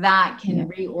that can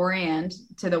reorient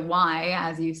to the why,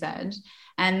 as you said.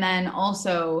 And then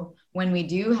also when we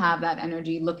do have that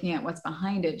energy, looking at what's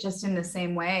behind it, just in the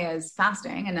same way as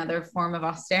fasting, another form of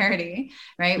austerity,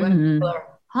 right? When people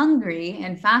are hungry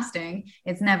and fasting,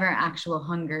 it's never actual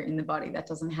hunger in the body. That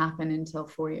doesn't happen until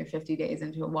 40 or 50 days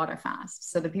into a water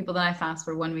fast. So the people that I fast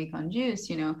for 1 week on juice,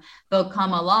 you know, they'll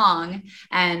come along,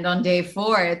 and on day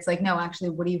 4, it's like, no, actually,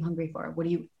 what are you hungry for? What are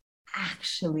you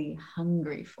actually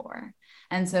hungry for?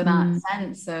 And so that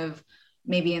sense of,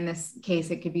 maybe in this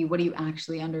case, it could be, what are you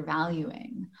actually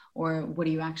undervaluing? Or what are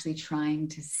you actually trying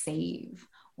to save?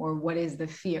 Or what is the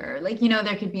fear? Like, you know,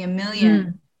 there could be a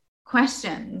million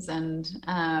questions. And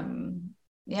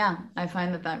I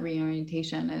find that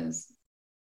reorientation is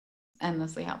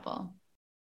endlessly helpful.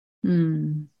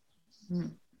 I'm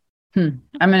going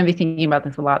to be thinking about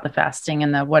this a lot, the fasting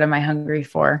and the what am I hungry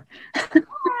for?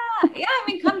 Yeah, I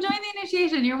mean, come join the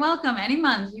initiation. You're welcome any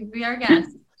month. You'd be our guest.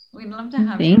 We'd love to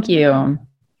have you. Thank you.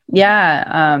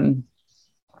 Yeah.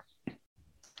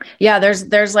 Yeah,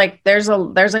 there's like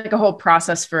a whole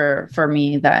process for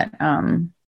me that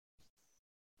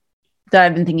that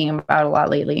I've been thinking about a lot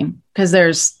lately, because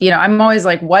there's, I'm always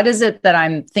like, what is it that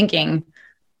I'm thinking,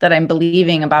 that I'm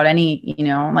believing about any,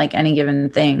 like any given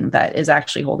thing that is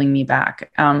actually holding me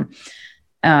back.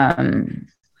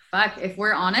 Fuck, if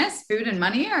we're honest, food and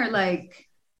money are like,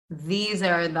 these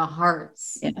are the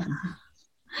hearts. Yeah.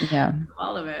 Yeah.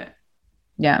 All of it.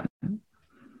 Yeah.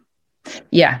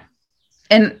 Yeah.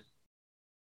 And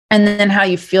then how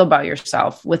you feel about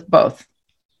yourself with both.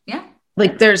 Yeah.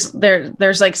 Like there's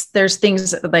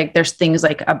things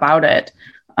like about it,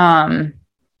 that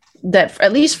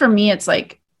at least for me, it's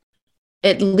like,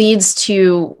 it leads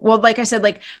to, well, like I said,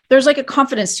 like there's like a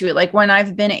confidence to it. Like when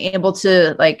I've been able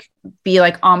to like be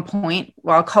like on point,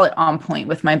 well, I'll call it on point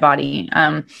with my body.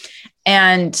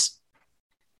 And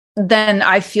then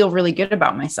I feel really good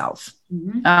about myself.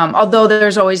 Mm-hmm. Although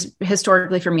there's always,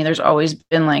 historically for me, there's always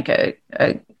been like a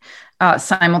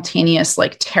simultaneous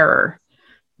like terror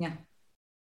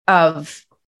of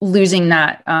losing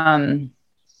that,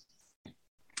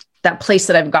 that place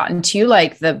that I've gotten to,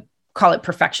 like call it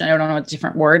perfection. I don't know a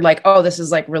different word. Like, oh, this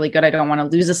is like really good. I don't want to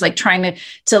lose this, like trying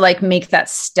to like make that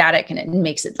static, and it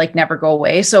makes it like never go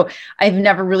away. So I've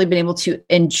never really been able to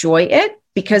enjoy it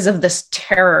because of this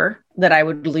terror that I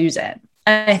would lose it.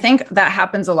 And I think that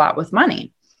happens a lot with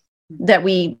money, that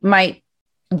we might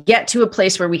get to a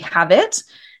place where we have it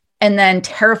and then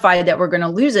terrified that we're going to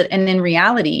lose it. And in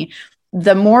reality,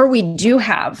 the more we do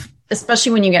have,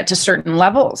 especially when you get to certain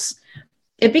levels,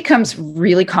 it becomes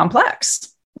really complex.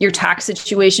 Your tax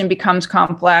situation becomes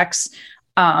complex.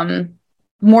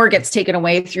 More gets taken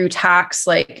away through tax.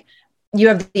 Like you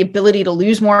have the ability to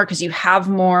lose more because you have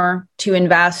more to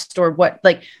invest or what,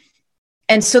 like,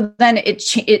 and so then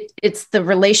it's the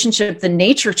relationship, the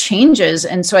nature changes.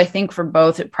 And so I think for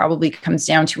both, it probably comes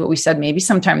down to what we said maybe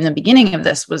sometime in the beginning of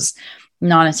this was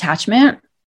non-attachment,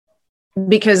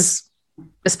 because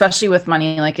especially with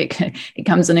money, like it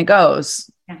comes and it goes.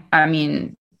 Yeah. I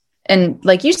mean, and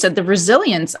like you said, the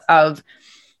resilience of,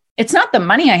 it's not the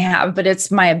money I have, but it's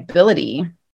my ability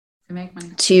to make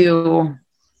money, to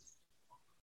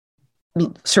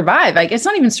survive. Like it's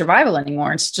not even survival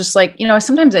anymore. It's just like,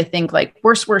 sometimes I think like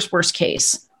worst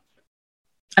case,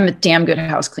 I'm a damn good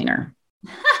house cleaner.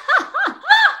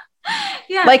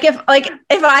 Yeah. Like if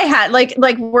I had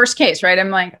like worst case, right? I'm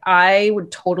like, I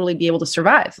would totally be able to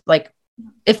survive. Like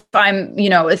if I'm,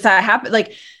 if that happened,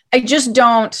 like I just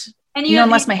don't. And you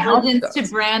unless my health goes. To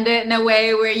brand it in a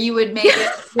way where you would make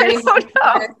it really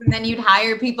and then you'd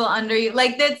hire people under you.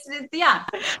 Like that's yeah.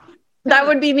 That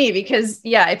would be me, because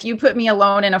if you put me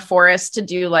alone in a forest to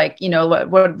do like,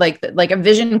 what like a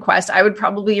vision quest, I would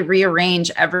probably rearrange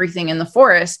everything in the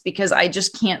forest because I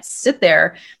just can't sit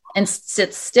there and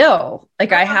sit still.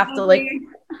 Like I have to like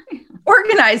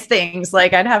organize things.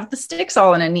 Like I'd have the sticks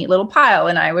all in a neat little pile,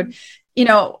 and I would,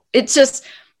 it's just,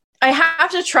 I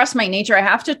have to trust my nature. I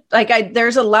have to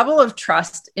there's a level of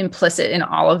trust implicit in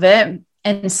all of it,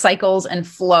 and cycles and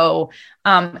flow,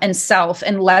 and self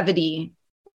and levity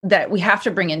that we have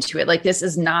to bring into it. Like this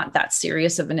is not that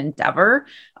serious of an endeavor.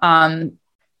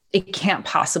 It can't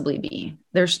possibly be.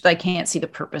 I can't see the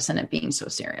purpose in it being so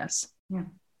serious. Yeah.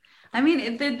 I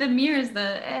mean, the mirror is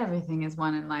everything is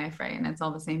one in life, right? And it's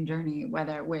all the same journey,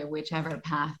 whichever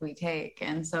path we take.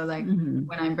 And so like when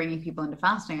I'm bringing people into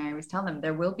fasting, I always tell them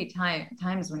there will be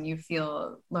times when you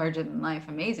feel larger than life,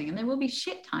 amazing. And there will be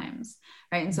shit times,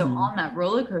 right? And so on that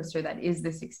roller coaster that is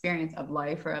this experience of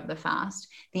life or of the fast,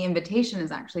 the invitation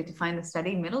is actually to find the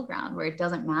steady middle ground where it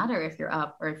doesn't matter if you're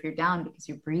up or if you're down, because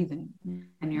you're breathing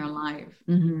and you're alive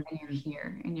and you're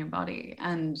here in your body.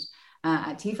 And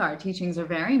at TIFA, our teachings are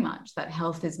very much that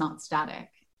health is not static.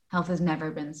 Health has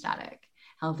never been static.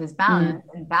 Health is balance,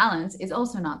 and balance is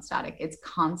also not static. It's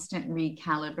constant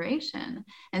recalibration.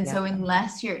 And so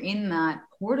unless you're in that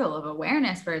portal of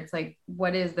awareness where it's like,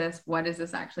 what is this? What is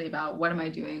this actually about? What am I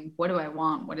doing? What do I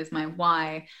want? What is my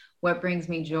why? What brings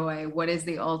me joy? What is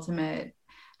the ultimate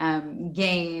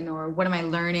gain, or what am I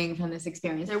learning from this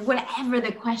experience, or whatever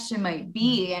the question might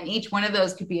be? And each one of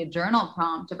those could be a journal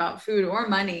prompt about food or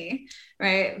money,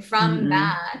 right? From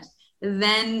that,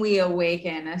 then we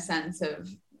awaken a sense of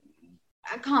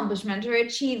accomplishment or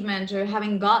achievement or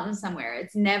having gotten somewhere.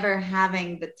 It's never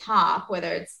having the top,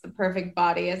 whether it's the perfect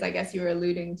body, as I guess you were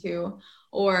alluding to,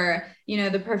 or,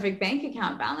 the perfect bank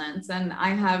account balance. And I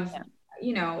have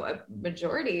a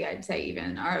majority, I'd say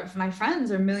even, of my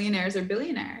friends are millionaires or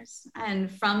billionaires.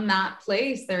 And from that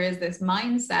place, there is this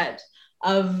mindset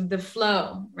of the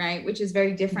flow, right? Which is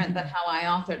very different than how I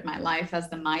authored my life as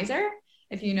the miser.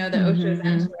 If you know the Osho Zen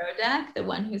Tarot deck, the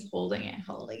one who's holding it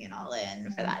all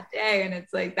in for that day. And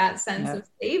it's like that sense of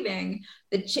saving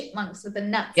the chipmunks with the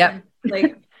nuts. And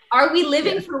like, are we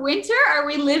living for winter? Are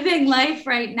we living life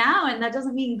right now? And that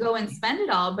doesn't mean go and spend it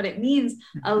all, but it means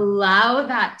allow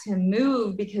that to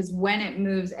move, because when it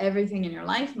moves, everything in your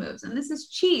life moves. And this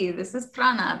is chi, this is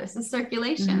prana, this is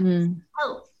circulation, this is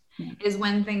health, is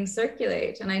when things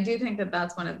circulate. And I do think that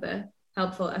that's one of the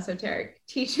helpful esoteric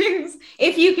teachings,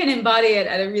 if you can embody it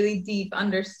at a really deep,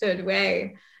 understood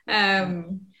way.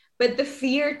 But the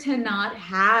fear to not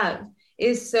have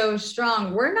is so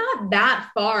strong. We're not that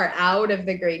far out of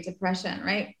the Great Depression,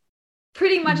 right?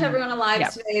 Pretty much everyone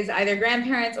alive today is either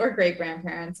grandparents or great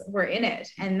grandparents were in it.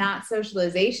 And that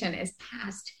socialization is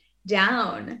passed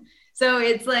down. So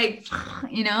it's like,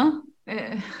 you know.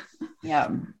 Yeah.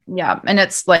 And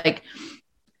it's like,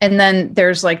 and then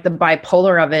there's like the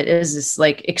bipolar of it is this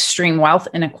like extreme wealth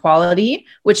inequality,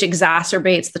 which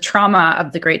exacerbates the trauma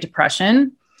of the Great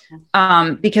Depression.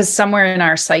 Because somewhere in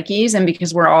our psyches, and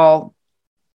because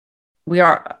we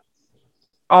are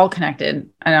all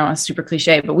connected. I know it's super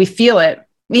cliche, but we feel it.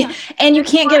 And you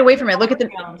can't get away from it. Look at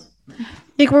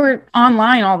like we're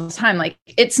online all the time. Like,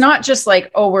 it's not just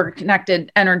like, oh, we're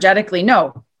connected energetically.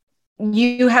 No,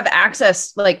 you have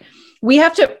access. Like, we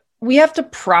have to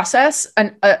process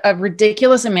a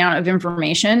ridiculous amount of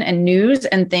information and news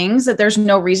and things that there's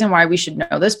no reason why we should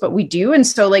know this, but we do. And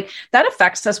so like that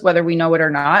affects us whether we know it or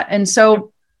not. And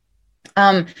so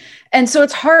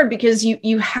it's hard because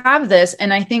you have this,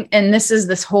 and I think, and this is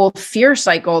this whole fear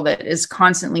cycle that is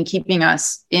constantly keeping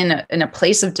us in a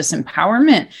place of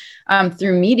disempowerment,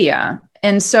 through media.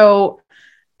 And so,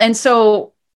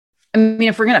 I mean,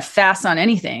 if we're going to fast on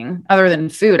anything other than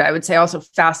food, I would say also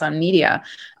fast on media,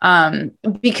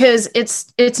 because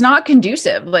it's not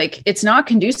conducive. Like, it's not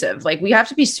conducive. Like, we have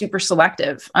to be super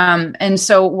selective. And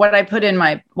so what I put in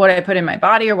my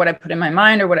body, or what I put in my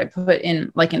mind, or what I put in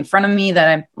like in front of me that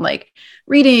I'm like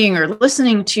reading or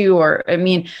listening to, or, I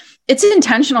mean, it's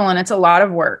intentional and it's a lot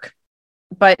of work,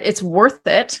 but it's worth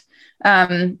it.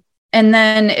 And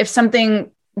then if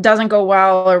something doesn't go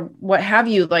well or what have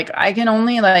you, like, I can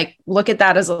only like look at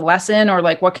that as a lesson, or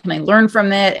like, what can I learn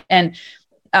from it? And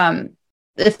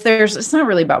it's not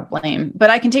really about blame, but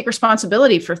I can take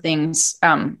responsibility for things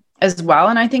as well.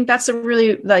 And I think that's a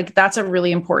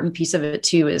really important piece of it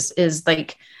too, is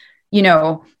like, you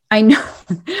know, I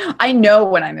know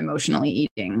when I'm emotionally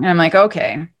eating, and I'm like,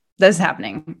 okay, this is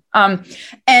happening.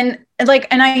 And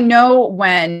I know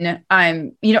when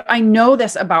I'm, you know, I know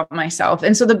this about myself.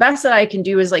 And so the best that I can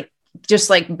do is like, just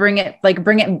like bring it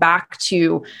back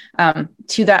to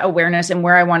that awareness and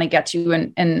where I want to get to,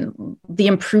 and the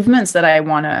improvements that I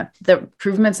want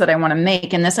to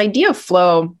make. And this idea of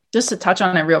flow, just to touch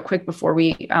on it real quick before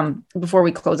we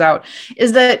close out,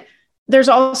 is that there's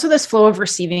also this flow of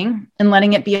receiving and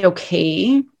letting it be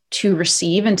okay to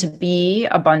receive and to be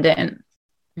abundant.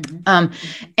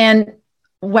 And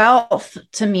wealth,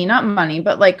 to me, not money,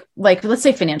 but like let's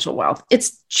say financial wealth,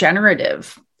 it's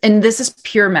generative. And this is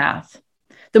pure math.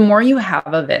 The more you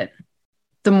have of it,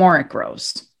 the more it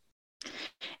grows.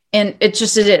 And it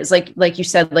is like you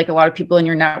said, like a lot of people in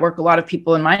your network, a lot of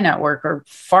people in my network are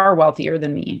far wealthier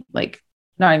than me, like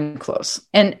not even close.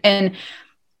 And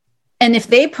if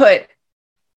they put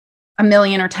 $1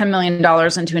 million or $10 million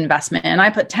into investment and I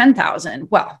put 10,000,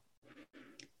 well,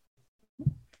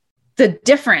 the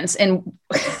difference in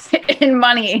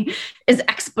money is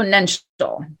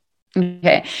exponential.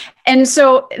 Okay. And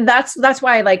so that's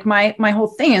why, like, my whole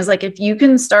thing is like, if you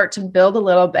can start to build a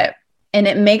little bit and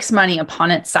it makes money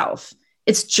upon itself,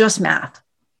 it's just math.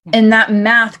 And that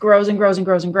math grows and grows and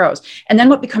grows and grows. And then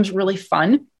what becomes really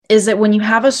fun is that when you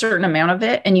have a certain amount of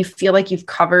it and you feel like you've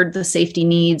covered the safety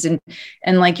needs and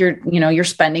like your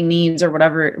spending needs or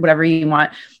whatever you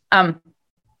want,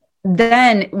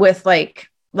 then with like,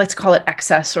 let's call it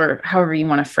excess or however you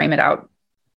want to frame it out,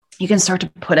 you can start to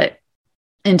put it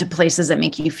into places that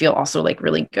make you feel also like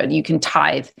really good. You can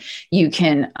tithe, you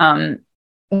can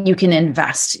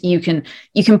invest, you can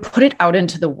put it out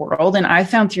into the world. And I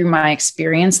found through my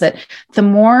experience that the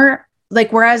more,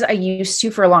 like, whereas I used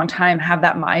to for a long time have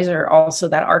that miser, also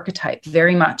that archetype,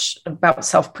 very much about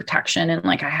self-protection and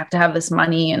like, I have to have this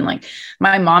money, and like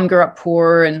my mom grew up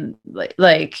poor, and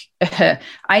like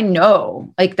I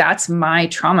know like that's my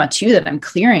trauma too, that I'm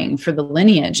clearing for the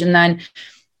lineage. And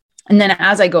then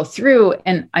as I go through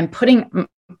and I'm putting,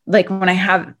 like, when I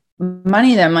have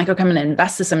money that I'm like, okay, I'm going to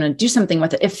invest this. I'm going to do something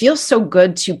with it. It feels so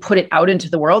good to put it out into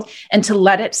the world and to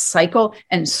let it cycle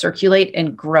and circulate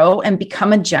and grow and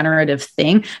become a generative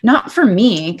thing. Not for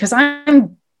me, because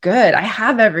I'm good. I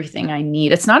have everything I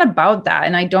need. It's not about that.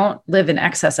 And I don't live in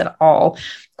excess at all.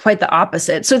 Quite the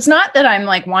opposite. So it's not that I'm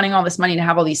like wanting all this money to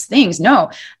have all these things. No,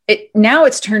 now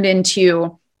it's turned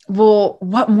into, well,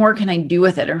 what more can I do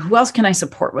with it? Or who else can I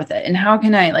support with it? And how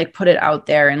can I like put it out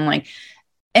there? And like,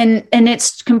 and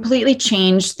it's completely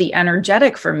changed the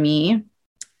energetic for me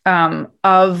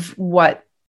of what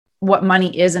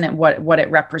money is and what it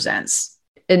represents.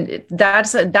 And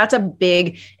that's a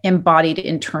big embodied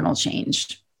internal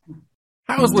change.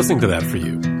 How is listening to that for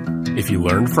you? If you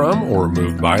learned from or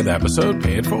moved by the episode,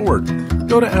 pay it forward.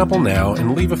 Go to Apple now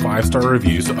and leave a 5-star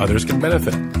review so others can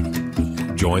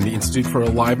benefit. Join the Institute for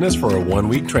Aliveness for a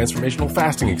 1-week transformational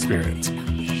fasting experience.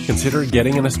 Consider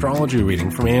getting an astrology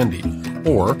reading from Andy,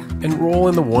 or enroll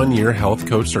in the 1-year health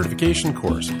coach certification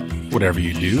course. Whatever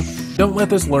you do, don't let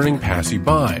this learning pass you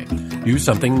by. Do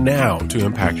something now to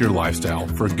impact your lifestyle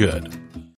for good.